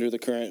is under the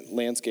current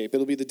landscape.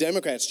 It'll be the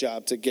Democrats'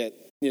 job to get,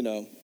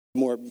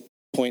 more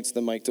points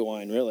than Mike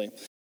DeWine, really.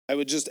 I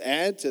would just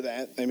add to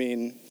that, I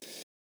mean,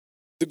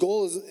 the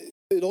goal is,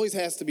 it always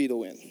has to be to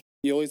win.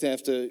 You always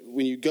have to,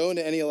 when you go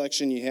into any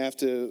election, you have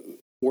to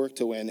work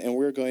to win. And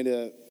we're going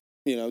to,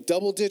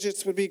 double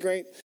digits would be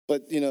great.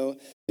 But,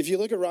 if you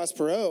look at Ross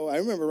Perot, I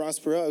remember Ross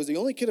Perot. I was the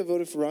only kid that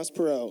voted for Ross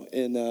Perot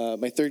in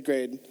my third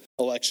grade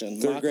election.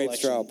 Third grade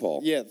straw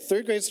poll. Yeah,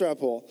 third grade straw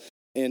poll.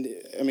 And,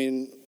 I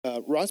mean,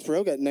 Ross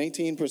Perot got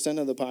 19%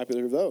 of the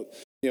popular vote.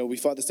 We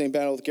fought the same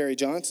battle with Gary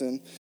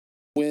Johnson.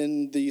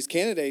 When these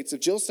candidates,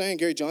 if Jill Stein and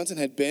Gary Johnson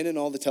had been in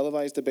all the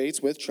televised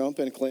debates with Trump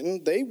and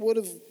Clinton, they would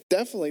have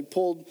definitely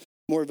pulled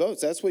more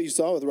votes. That's what you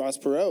saw with Ross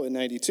Perot in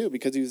 92,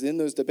 because he was in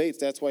those debates.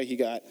 That's why he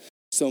got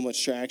so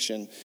much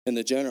traction in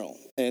the general.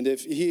 And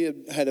if he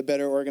had a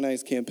better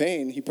organized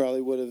campaign, he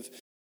probably would have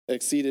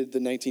exceeded the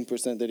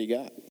 19% that he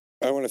got.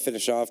 I want to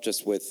finish off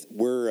just with,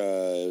 we're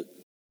a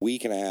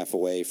week and a half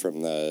away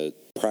from the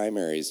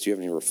primaries. Do you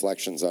have any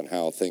reflections on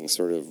how things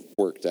sort of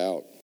worked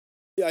out?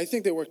 Yeah, I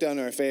think they worked out in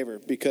our favor,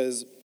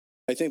 because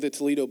I think the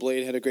Toledo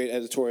Blade had a great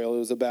editorial. It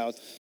was about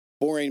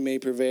boring may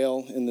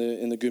prevail in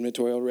the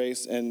gubernatorial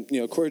race. And,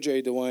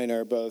 Cordray, DeWine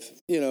are both,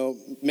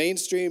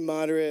 mainstream,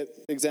 moderate,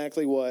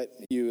 exactly what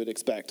you would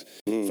expect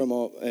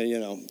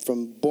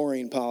from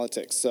boring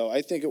politics. So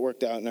I think it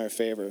worked out in our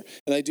favor.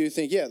 And I do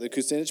think, the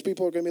Kucinich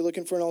people are going to be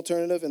looking for an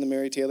alternative, and the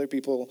Mary Taylor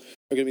people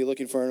are going to be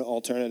looking for an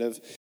alternative.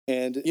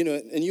 And,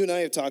 and you and I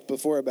have talked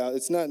before about,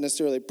 it's not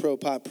necessarily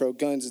pro-pot,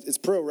 pro-guns. It's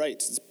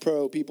pro-rights. It's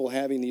pro-people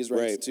having these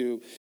rights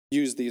to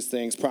use these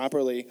things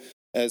properly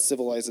as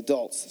civilized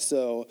adults.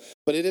 So,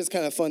 but it is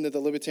kind of fun that the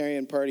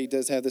Libertarian Party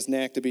does have this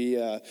knack to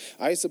be,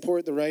 I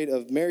support the right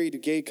of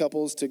married gay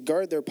couples to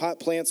guard their pot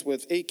plants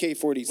with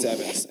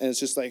AK-47s. And it's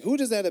just like, who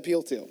does that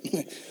appeal to?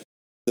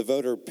 The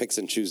voter picks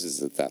and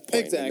chooses at that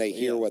point. Exactly. And they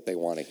hear what they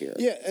want to hear.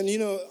 Yeah, and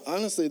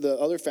honestly, the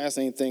other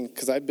fascinating thing,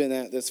 because I've been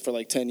at this for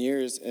like 10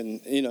 years,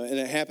 and, and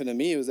it happened to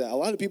me, was that a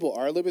lot of people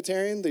are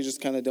libertarian, they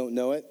just kind of don't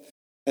know it.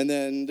 And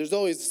then there's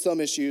always some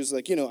issues,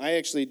 like, I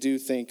actually do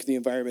think the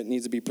environment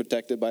needs to be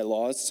protected by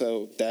laws,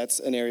 so that's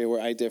an area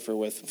where I differ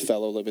with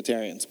fellow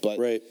libertarians. But,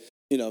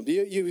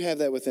 you have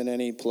that within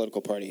any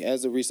political party,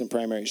 as the recent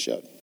primary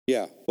showed.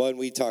 Yeah, well, and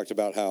we talked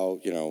about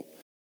how,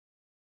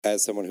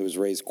 as someone who was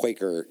raised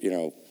Quaker,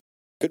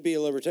 could be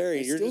a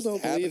libertarian. I still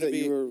don't believe that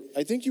you were,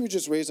 I think you were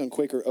just raised on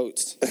Quaker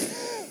Oats.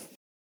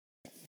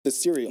 The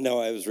cereal.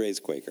 No, I was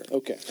raised Quaker.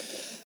 Okay.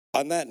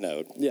 On that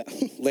note,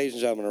 ladies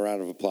and gentlemen, a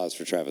round of applause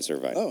for Travis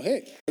Irvine. Oh,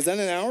 hey. Is that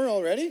an hour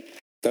already?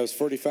 That was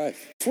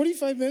 45.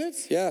 45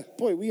 minutes? Yeah.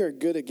 Boy, we are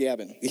good at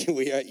gabbing.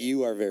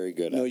 You are very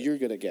good at No, it. you're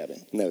good at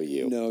gabbing. No,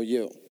 you. No,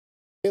 you.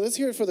 Hey, let's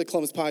hear it for the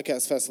Columbus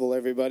Podcast Festival,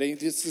 everybody.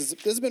 This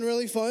has been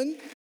really fun.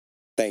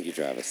 Thank you,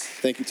 Travis.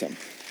 Thank you, Tim.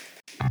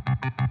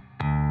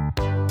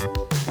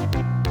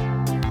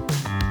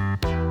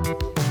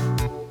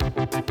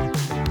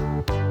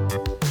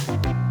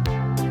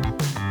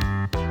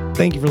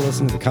 Thank you for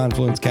listening to the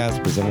Confluence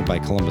Cast presented by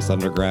Columbus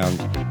Underground.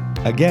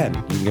 Again,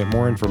 you can get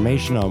more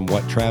information on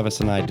what Travis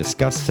and I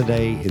discussed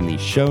today in the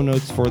show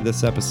notes for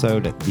this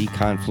episode at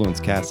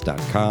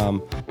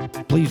theconfluencecast.com.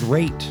 Please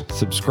rate,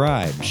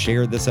 subscribe,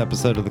 share this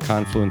episode of the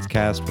Confluence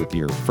Cast with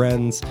your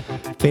friends,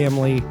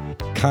 family,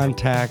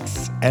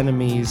 contacts,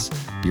 enemies,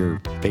 your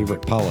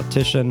favorite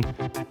politician.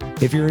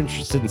 If you're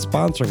interested in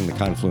sponsoring the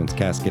Confluence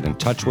Cast, get in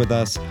touch with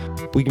us.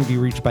 We can be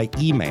reached by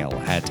email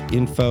at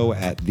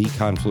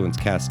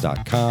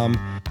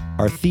info@theconfluencecast.com.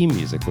 Our theme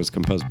music was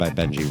composed by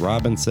Benji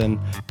Robinson.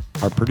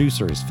 Our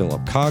producer is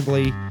Philip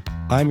Cogley.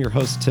 I'm your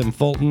host, Tim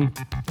Fulton.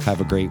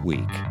 Have a great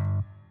week.